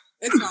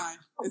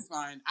 It's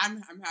fine.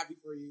 I'm happy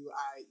for you.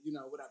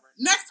 Whatever.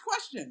 Next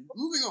question.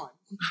 Moving on.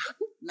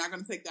 Not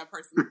gonna take that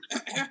personally.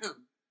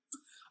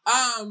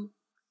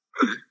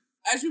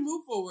 As you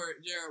move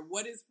forward, Jared,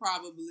 what is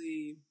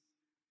probably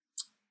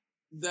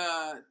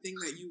the thing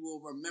that you will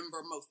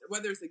remember most,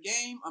 whether it's a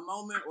game, a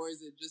moment, or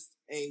is it just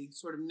a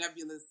sort of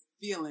nebulous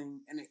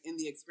feeling in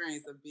the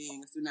experience of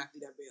being a student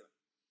athlete at Baylor?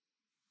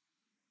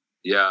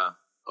 Yeah.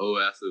 Oh,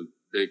 that's a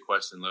big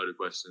question, loaded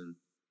question.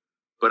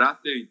 But I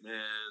think,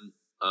 man,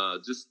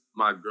 just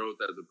my growth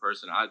as a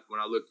person.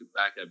 When I look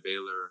back at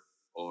Baylor,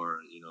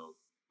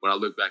 when I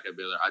look back at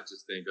Baylor, I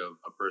just think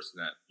of a person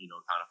that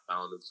kind of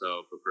found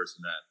himself, a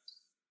person that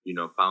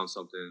found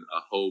something, a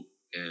hope.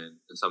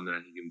 And something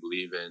that he can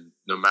believe in,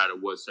 no matter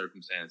what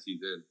circumstance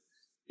he's in,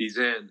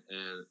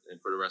 and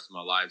for the rest of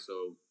my life.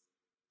 So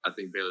I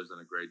think Baylor's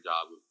done a great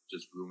job of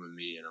just grooming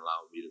me and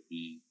allowing me to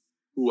be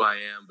who I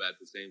am, but at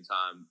the same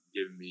time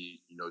giving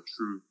me,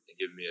 truth and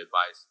giving me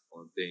advice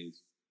on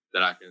things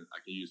that I can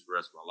use for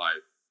the rest of my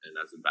life. And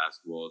that's in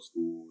basketball,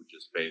 school,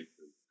 just faith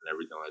and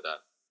everything like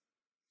that.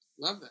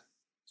 Love that.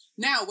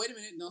 Now, wait a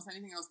minute. Don't say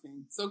anything else,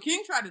 King. So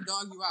King tried to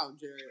dog you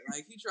out, Jared.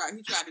 Like he tried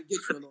to get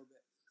you a little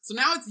bit. So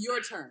now it's your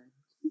turn.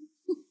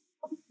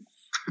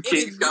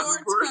 It is your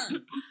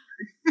turn.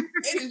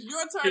 It is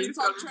your turn to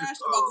talk trash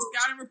about the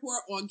scouting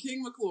report on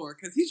King McClure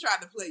because he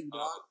tried to play you,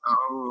 dog.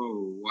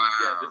 Oh,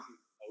 wow. Yeah,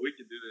 we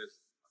can do this.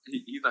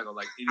 He's not going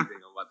to like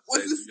anything I'm about to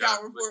What's say. What's the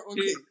scout report on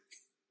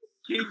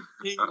King?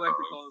 King likes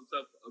to call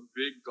himself a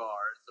big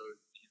guard, so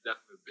he's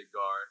definitely a big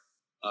guard.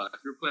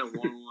 If you're playing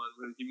one-on-one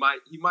with him, he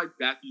might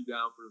back you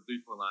down for the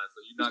 3-point line,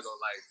 so you're not going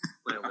to like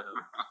playing with him.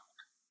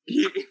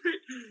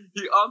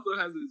 He also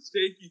has a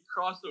shaky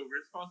crossover.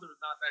 His crossover is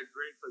not that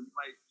great, so you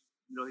might...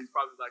 he's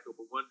probably like a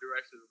one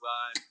direction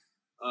line.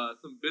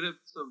 Some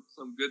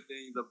good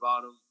things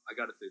about him. I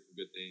gotta say some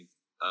good things.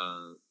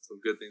 Some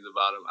good things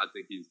about him. I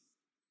think he's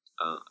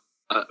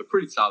a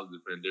pretty solid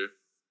defender.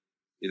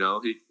 He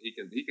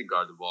can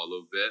guard the ball a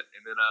little bit,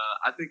 and then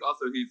I think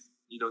also he's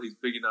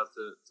big enough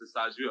to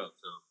size you up.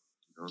 So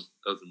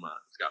those are my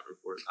scout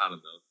reports. I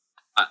don't know.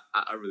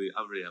 I really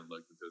haven't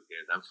looked into the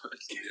game that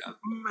much. Yeah.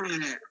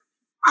 Man,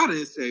 I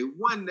didn't say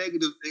one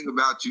negative thing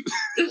about you.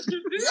 Yes,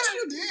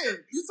 you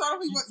did. You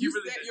told me what you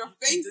really said. Your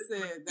face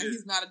said that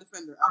he's not a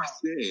defender. I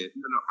said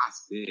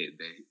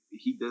that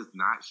he does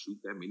not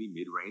shoot that many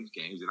mid-range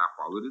games, and I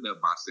followed it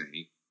up by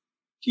saying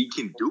he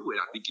can do it.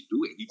 I think he can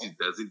do it. He just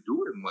doesn't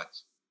do it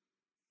much.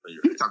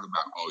 He's talking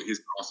about,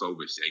 his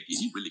crossover shaky.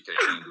 He really can't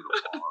handle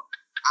the ball.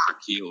 I'll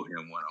kill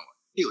him one-on-one.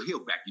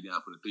 He'll back you down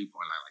for the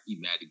 3-point line like he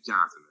Magic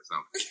Johnson or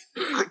something.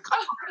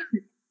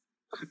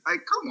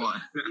 Like, come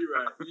on. You're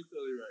right. You're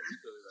totally right.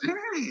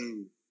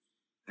 Dang.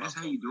 That's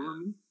how you doing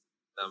me?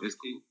 It's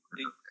cool.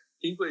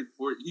 He played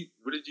what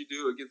did you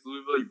do against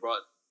Louisville? You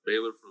brought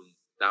Baylor from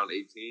down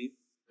 18.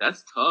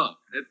 That's tough.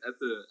 At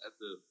the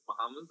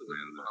Bahamas?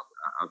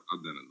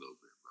 I've done a little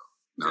bit, bro.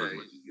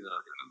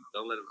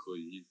 Don't let him fool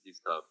you. He's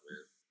tough,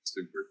 man.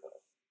 Super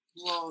tough.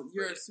 Well,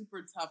 you're a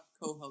super tough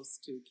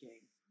co-host too,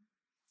 King.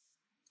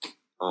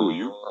 Oh,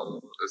 you? Wait.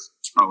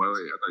 Wow,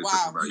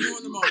 you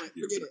ruined the moment.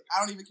 Forget it. I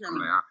don't even care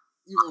anymore.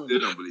 You ruined it. I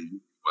still don't believe you.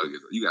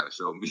 You got to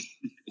show me.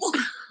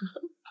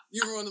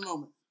 You ruined the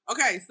moment.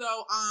 Okay,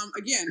 so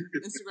again,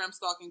 Instagram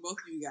stalking both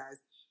of you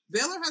guys.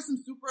 Baylor has some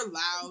super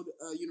loud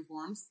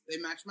uniforms. They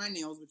match my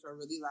nails, which are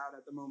really loud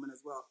at the moment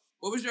as well.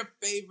 What was your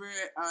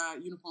favorite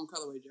uniform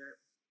colorway, Jared?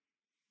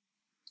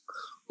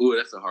 Ooh,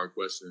 that's a hard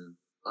question.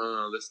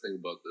 Let's think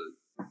about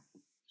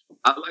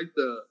I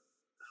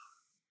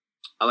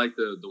like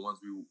the ones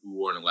we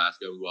wore in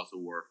Alaska. We also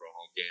wore for a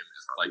home game.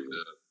 It's like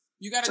the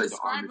you got to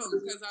describe them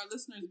because our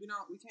listeners we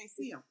can't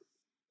see them.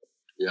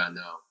 Yeah, I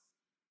know.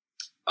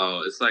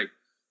 Oh, it's like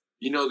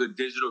the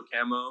digital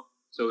camo.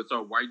 So it's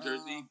our white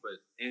jersey,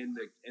 but in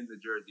the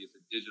jersey, it's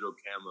a digital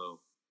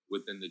camo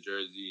within the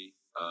jersey.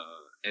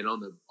 And on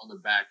the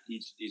back,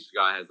 each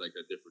guy has like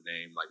a different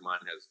name. Like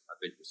mine has, I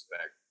think,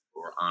 respect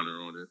or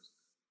honor on it.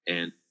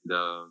 And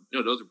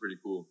those are pretty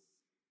cool.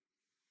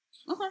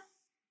 Okay.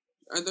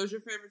 Are those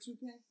your favorite too,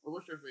 Ken? Or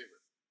what's your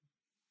favorite?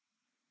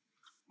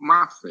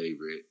 My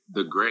favorite,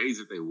 the grays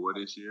that they wore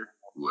this year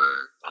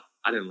were.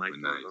 I didn't like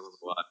those. Nice. I don't know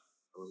why.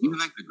 You didn't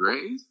like the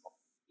grays?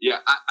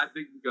 Yeah, I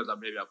think because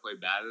maybe I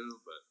played bad in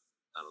them, but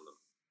I don't know.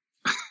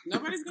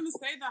 Nobody's gonna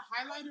say the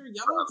highlighter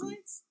yellow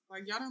joints?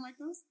 Like y'all don't like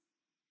those?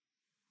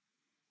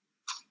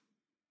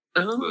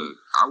 Look,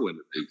 I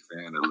wasn't a big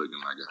fan of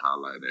looking like a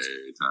highlighter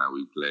every time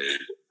we played.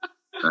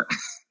 I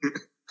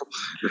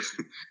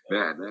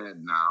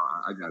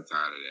got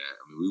tired of that.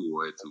 I mean, we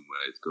wore it too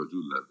much. Coach,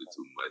 you loved it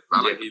too much. But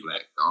I like the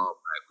black. The all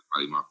black was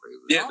probably my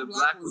favorite. Yeah, the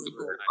black was the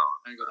cool.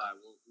 I ain't gonna lie.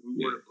 When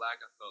we wore the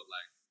black, I felt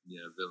like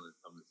villain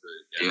coming to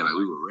it. Yeah, like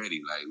we were ready.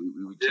 Like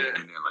we came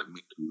in there like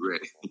we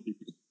ready.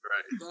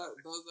 Right.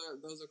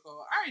 Those are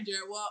cool. All right,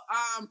 Jared. Well,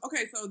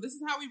 okay. So this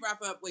is how we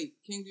wrap up. Wait,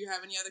 King, do you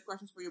have any other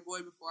questions for your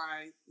boy before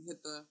I hit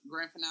the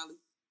grand finale?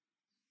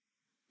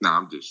 No,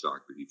 I'm just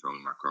shocked that he told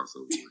me my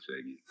crossover was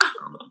Shaggy.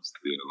 I'm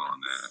still on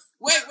that.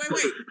 Wait.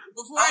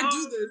 Before I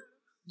do this,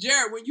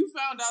 Jared, when you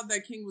found out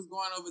that King was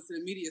going over to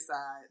the media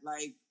side,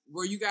 like,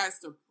 were you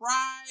guys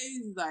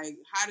surprised? Like,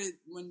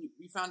 when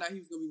you found out he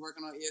was going to be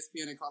working on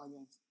ESPN and calling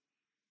games?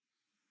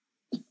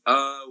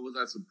 Was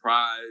I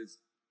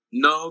surprised?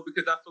 No,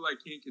 because I feel like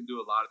King can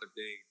do a lot of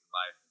things in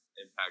life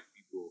and impact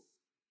people.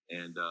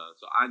 And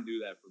so I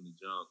knew that from the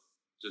jump,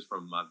 just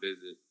from my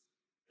visit.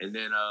 And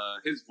then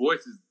his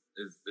voice is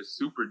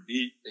super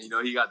deep. And,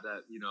 he got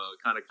that,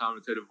 kind of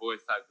commentator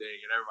voice type thing.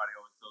 And everybody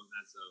always tells me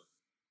that.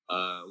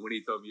 So when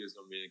he told me he was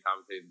going to be in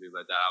commentating and things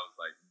like that, I was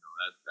like,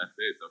 that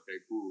fits. Okay,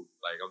 cool.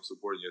 Like, I'm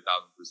supporting you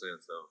 1,000%.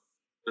 So,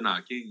 but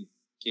nah, King's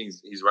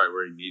he's right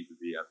where he needs to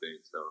be, I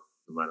think. So,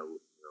 no matter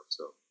what,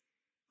 so.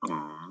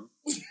 Aww.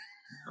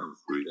 That was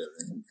sweet.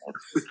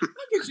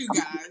 Look at you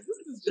guys.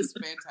 This is just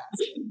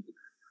fantastic.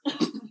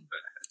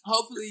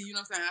 Hopefully, you know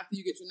what I'm saying, after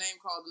you get your name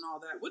called and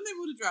all that. When they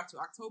move the draft to?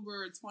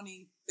 October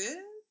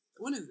 25th?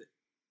 When is it?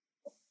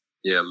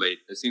 Yeah,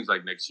 late. It seems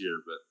like next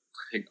year, but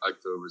I think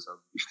October or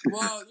something.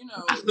 Well,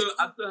 I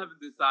still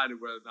haven't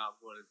decided whether or not I'm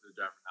going into the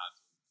draft or not.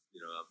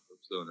 I'm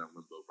still in that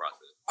limbo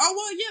process. Oh,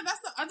 well, yeah, that's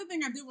the other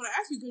thing I did want to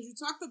ask you, because you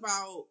talked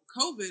about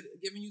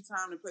COVID giving you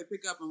time to play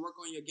pickup and work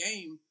on your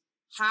game.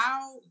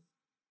 How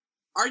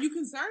are you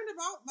concerned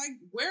about, like,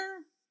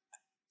 where,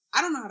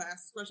 I don't know how to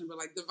ask this question, but,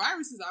 like, the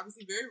virus is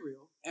obviously very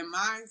real. And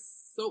my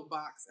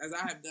soapbox, as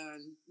I have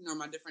done,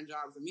 my different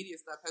jobs and media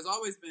stuff, has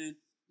always been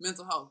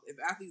mental health. If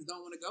athletes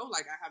don't want to go,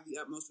 like, I have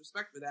the utmost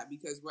respect for that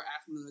because we're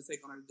asking them to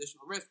take on an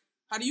additional risk.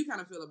 How do you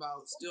kind of feel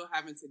about still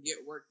having to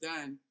get work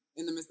done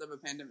in the midst of a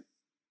pandemic?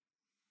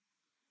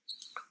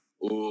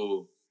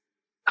 Oh,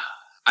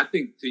 I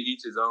think to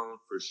each his own,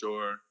 for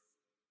sure.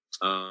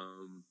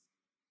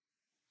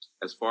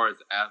 As far as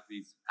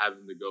athletes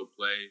having to go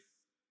play,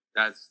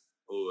 that's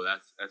to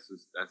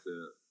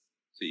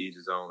each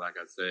his own. Like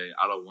I say,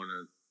 I don't want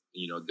to,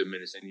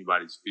 diminish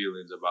anybody's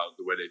feelings about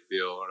the way they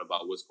feel and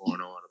about what's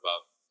going on,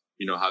 about,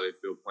 how they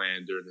feel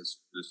playing during this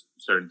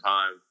certain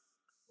time.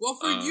 Well,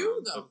 for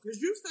you though, because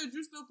you said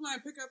you're still playing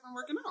pickup and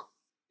working out.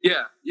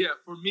 Yeah.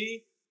 For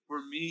me,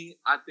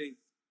 I think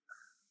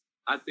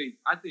I can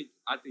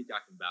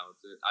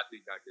balance it. I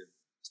think I can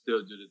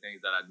still do the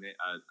things that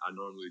I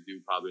normally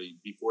do probably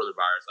before the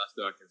virus.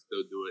 I can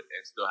still do it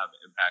and still have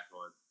an impact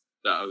on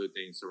the other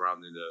things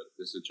surrounding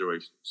the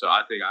situation. So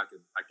I think I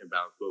can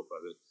balance both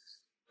of it.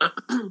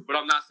 But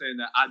I'm not saying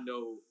that I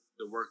know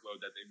the workload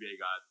that the NBA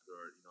guys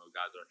are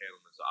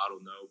handling. So I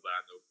don't know, but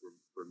I know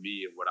for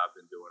me and what I've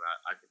been doing,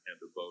 I can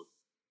handle both,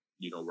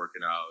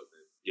 working out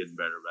and getting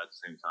better, but at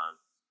the same time,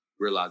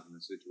 realizing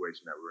the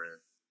situation that we're in.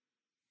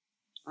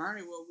 All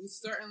right, well, we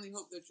certainly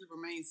hope that you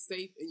remain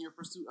safe in your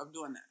pursuit of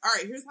doing that. All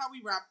right, here's how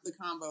we wrap the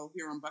combo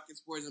here on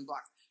Buckets, Boards, and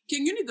Blocks.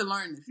 King, you need to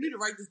learn this. You need to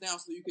write this down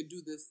so you could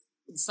do this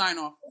sign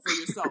off for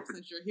yourself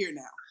since you're here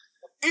now.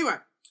 Anyway.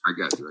 I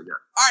got you. All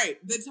right,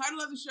 the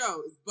title of the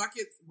show is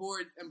Buckets,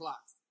 Boards, and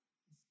Blocks.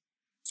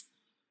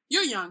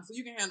 You're young, so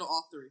you can handle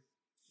all three.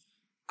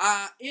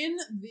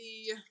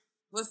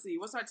 Let's see,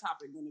 what's our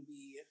topic going to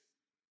be?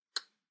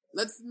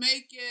 Let's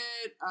make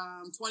it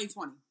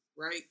 2020,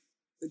 right?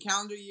 The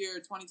calendar year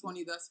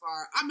 2020 thus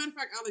far. Matter of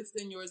fact, I'll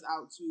extend yours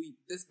out to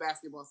this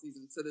basketball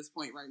season to this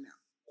point right now.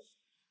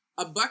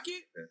 A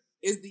bucket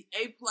is the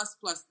A++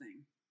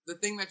 thing. The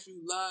thing that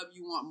you love,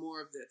 you want more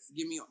of this.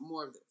 Give me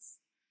more of this.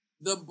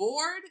 The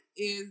board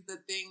is the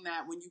thing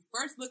that when you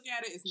first look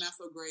at it, it's not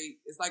so great.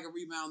 It's like a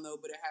rebound though,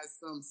 but it has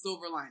some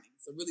silver lining.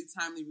 It's a really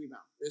timely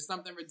rebound. There's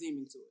something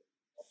redeeming to it.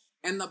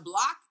 And the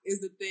block is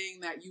the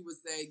thing that you would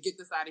say, get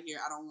this out of here.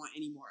 I don't want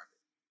any more of it.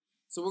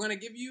 So we're going to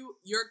give you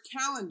your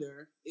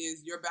calendar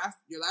is your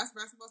last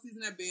basketball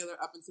season at Baylor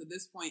up until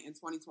this point in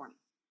 2020.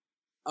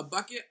 A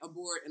bucket, a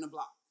board, and a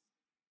block.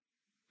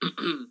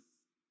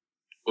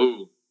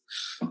 Ooh.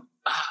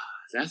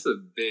 That's a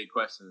big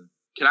question.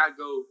 Can I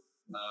go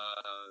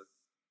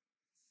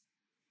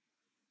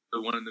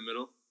the one in the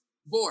middle?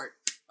 Board.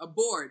 A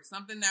board.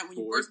 Something that when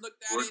you first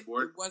looked at it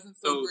wasn't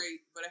so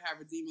great, but it had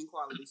redeeming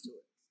qualities to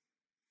it.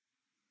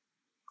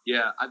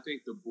 Yeah, I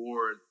think the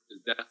board is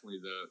definitely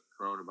the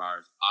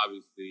coronavirus,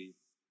 obviously,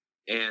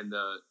 and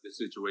the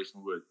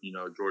situation with,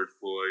 George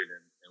Floyd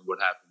and what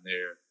happened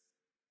there.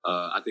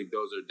 I think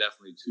those are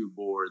definitely two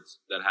boards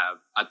that have,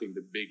 I think,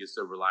 the biggest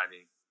silver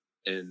lining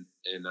in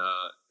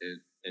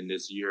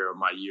this year, or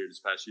my year, this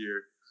past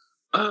year.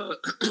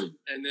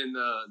 And then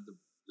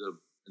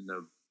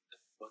the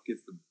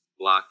buckets, the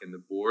block, and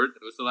the board.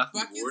 What's the last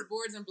one? Buckets,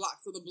 boards, and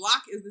blocks. So the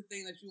block is the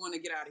thing that you want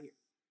to get out of here.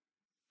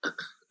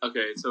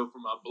 Okay, so for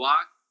my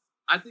block,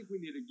 I think we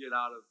need to get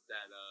out of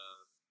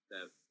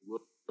that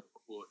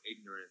willful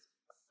ignorance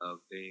of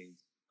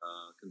things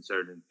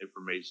concerning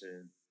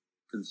information,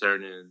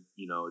 concerning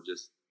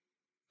just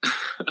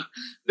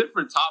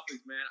different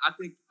topics, man. I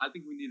think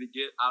we need to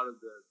get out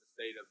of the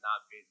state of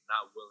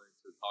not willing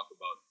to talk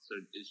about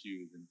certain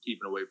issues and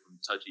keeping away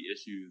from touchy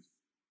issues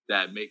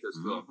that make us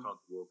feel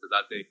uncomfortable. Because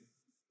I think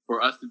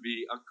for us to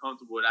be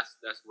uncomfortable, that's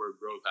where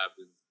growth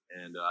happens,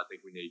 and I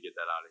think we need to get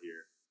that out of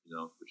here,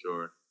 for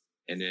sure.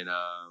 And then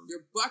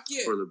your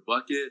bucket for the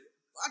bucket,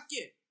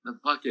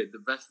 the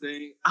best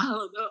thing. I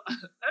don't know.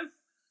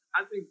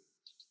 I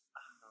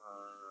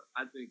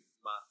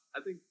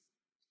think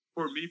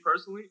for me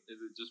personally,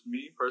 is it just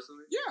me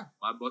personally? Yeah,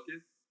 my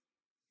bucket.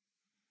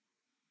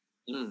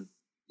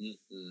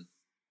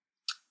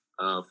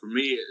 For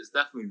me, it's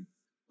definitely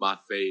my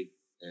faith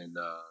and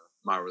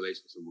my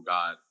relationship with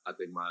God. I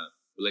think my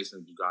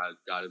relationship with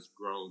God has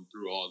grown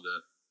through all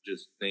the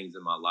just things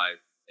in my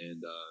life,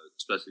 and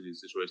especially these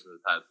situations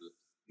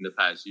in the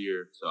past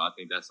year. So I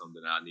think that's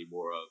something that I need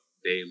more of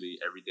daily,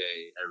 every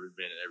day, every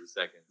minute, every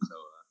second. So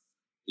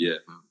yeah.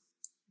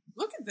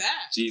 Look at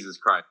that. Jesus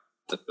Christ.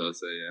 That's what I'll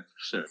say, yeah, for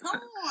sure.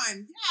 Come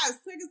on.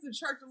 Yes, take us to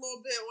church a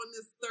little bit on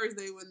this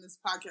Thursday when this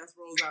podcast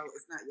rolls out.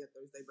 It's not yet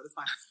Thursday, but it's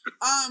fine.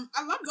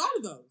 I loved all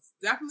of those.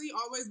 Definitely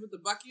always with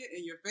the bucket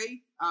and your faith.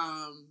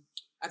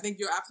 I think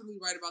you're absolutely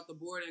right about the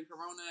board and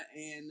Corona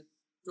and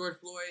George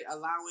Floyd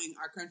allowing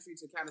our country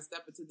to kind of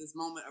step into this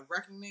moment of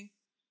reckoning.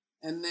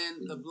 And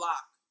then the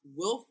block,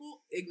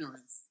 willful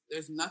ignorance.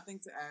 There's nothing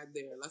to add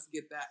there. Let's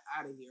get that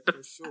out of here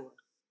for sure.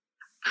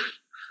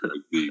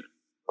 Indeed.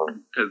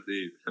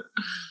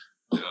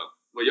 Yeah.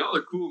 Well, y'all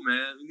are cool,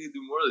 man. We need to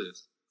do more of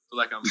this. So,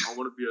 I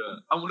want to be a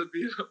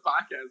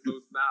podcast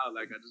host now.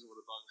 I just want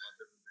to talk about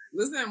different things.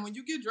 Listen, when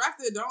you get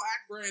drafted, don't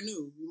act brand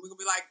new. We're gonna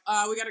be like,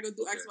 we got to go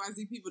through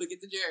XYZ people to get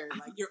to Jared.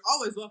 You're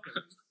always welcome.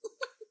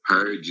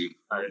 Heard you.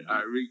 All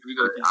right. We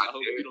go. I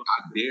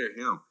dare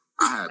him.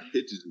 I have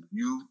pictures of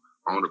you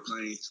on the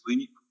plane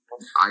sleep.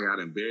 I got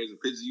embarrassing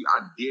pictures of you. I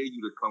dare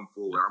you to come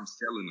forward. I'm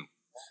selling them.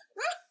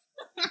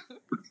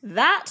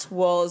 That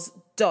was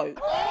dope.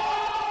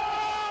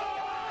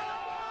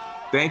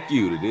 Thank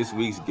you to this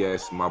week's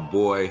guest, my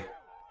boy,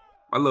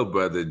 my little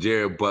brother,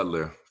 Jared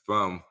Butler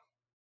from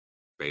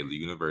Baylor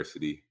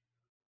University,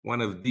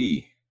 one of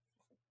the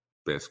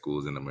best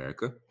schools in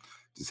America.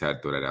 Just had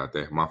to throw that out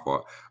there. My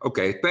fault.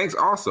 Okay, thanks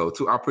also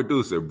to our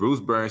producer, Bruce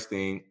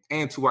Bernstein,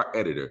 and to our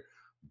editor,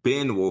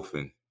 Ben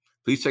Wolfen.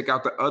 Please check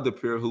out the other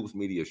Pure Hoops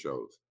media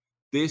shows.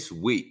 This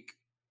week,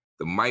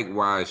 the Mike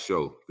Wise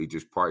Show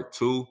features part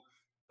 2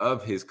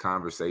 of his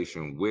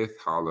conversation with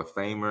Hall of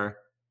Famer,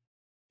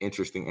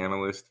 interesting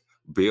analyst,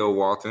 Bill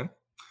Walton.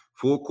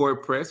 Full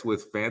Court Press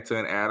with Fanta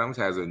and Adams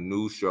has a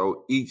new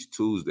show each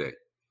Tuesday.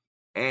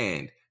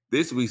 And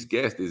this week's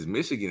guest is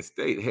Michigan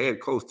State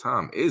head coach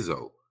Tom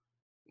Izzo,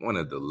 one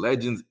of the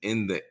legends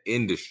in the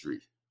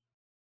industry.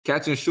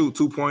 Catch and Shoot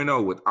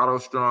 2.0 with Otto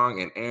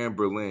Strong and Aaron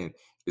Berlin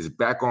is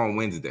back on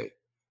Wednesday.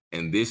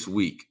 And this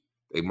week,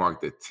 they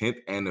mark the 10th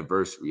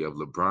anniversary of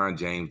LeBron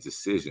James'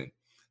 decision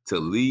to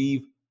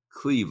leave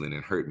Cleveland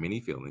and hurt many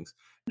feelings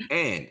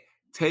and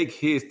take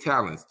his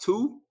talents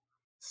to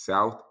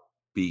South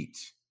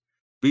Beach.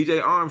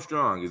 BJ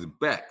Armstrong is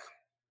back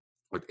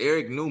with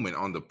Eric Newman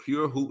on the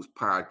Pure Hoops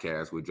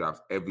podcast, which drops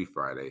every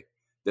Friday.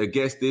 Their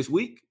guest this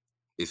week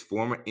is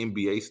former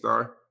NBA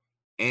star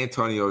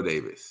Antonio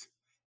Davis.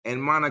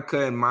 And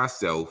Monica and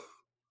myself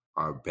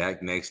are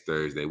back next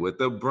Thursday with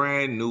a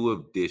brand new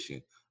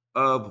edition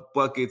of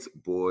Buckets,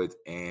 Boards,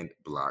 and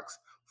Blocks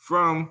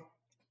from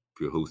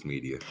Pure Hoops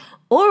Media.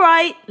 All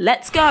right,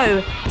 let's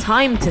go.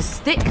 Time to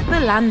stick the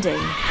landing.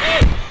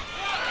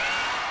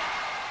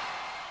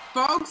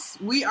 Folks,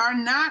 we are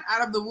not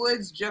out of the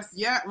woods just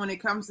yet when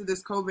it comes to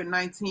this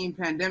COVID-19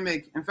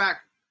 pandemic. In fact,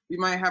 we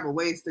might have a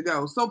ways to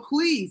go. So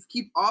please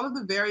keep all of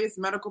the various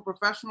medical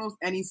professionals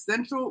and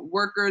essential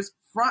workers,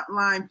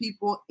 frontline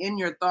people in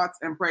your thoughts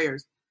and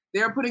prayers.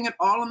 They are putting it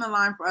all on the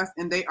line for us,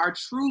 and they are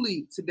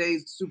truly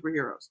today's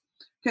superheroes.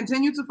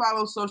 Continue to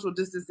follow social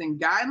distancing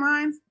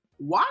guidelines,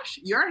 wash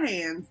your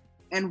hands,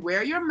 and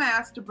wear your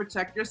mask to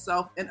protect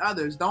yourself and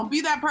others. Don't be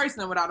that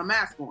person without a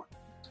mask on.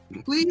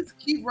 Please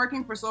keep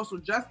working for social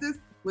justice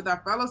with our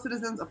fellow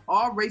citizens of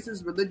all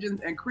races, religions,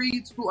 and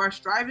creeds who are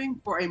striving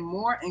for a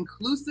more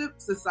inclusive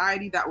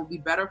society that will be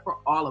better for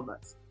all of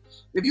us.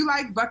 If you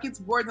like Buckets,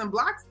 Boards, and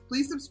Blocks,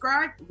 please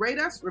subscribe, rate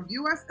us,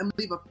 review us, and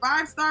leave a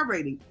 5-star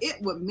rating. It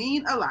would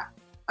mean a lot.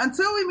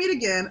 Until we meet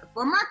again,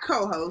 for my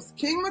co-host,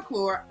 King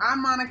McClure,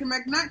 I'm Monica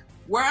McNutt.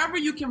 Wherever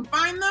you can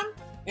find them,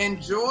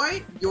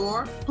 enjoy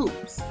your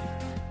hoops.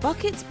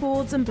 Buckets,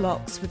 Boards, and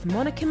Blocks with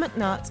Monica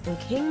McNutt and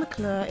King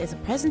McClure is a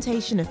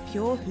presentation of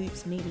Pure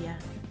Hoops Media.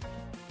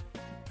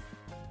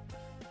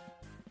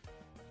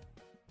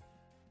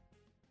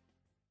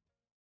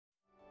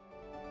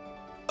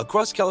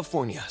 Across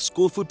California,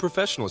 school food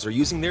professionals are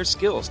using their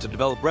skills to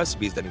develop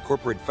recipes that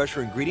incorporate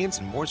fresher ingredients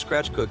and more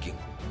scratch cooking.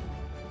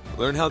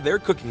 Learn how they're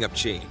cooking up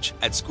change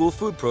at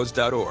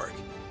schoolfoodpros.org.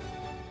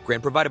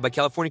 Grant provided by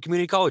California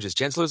Community College's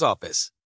Chancellor's Office.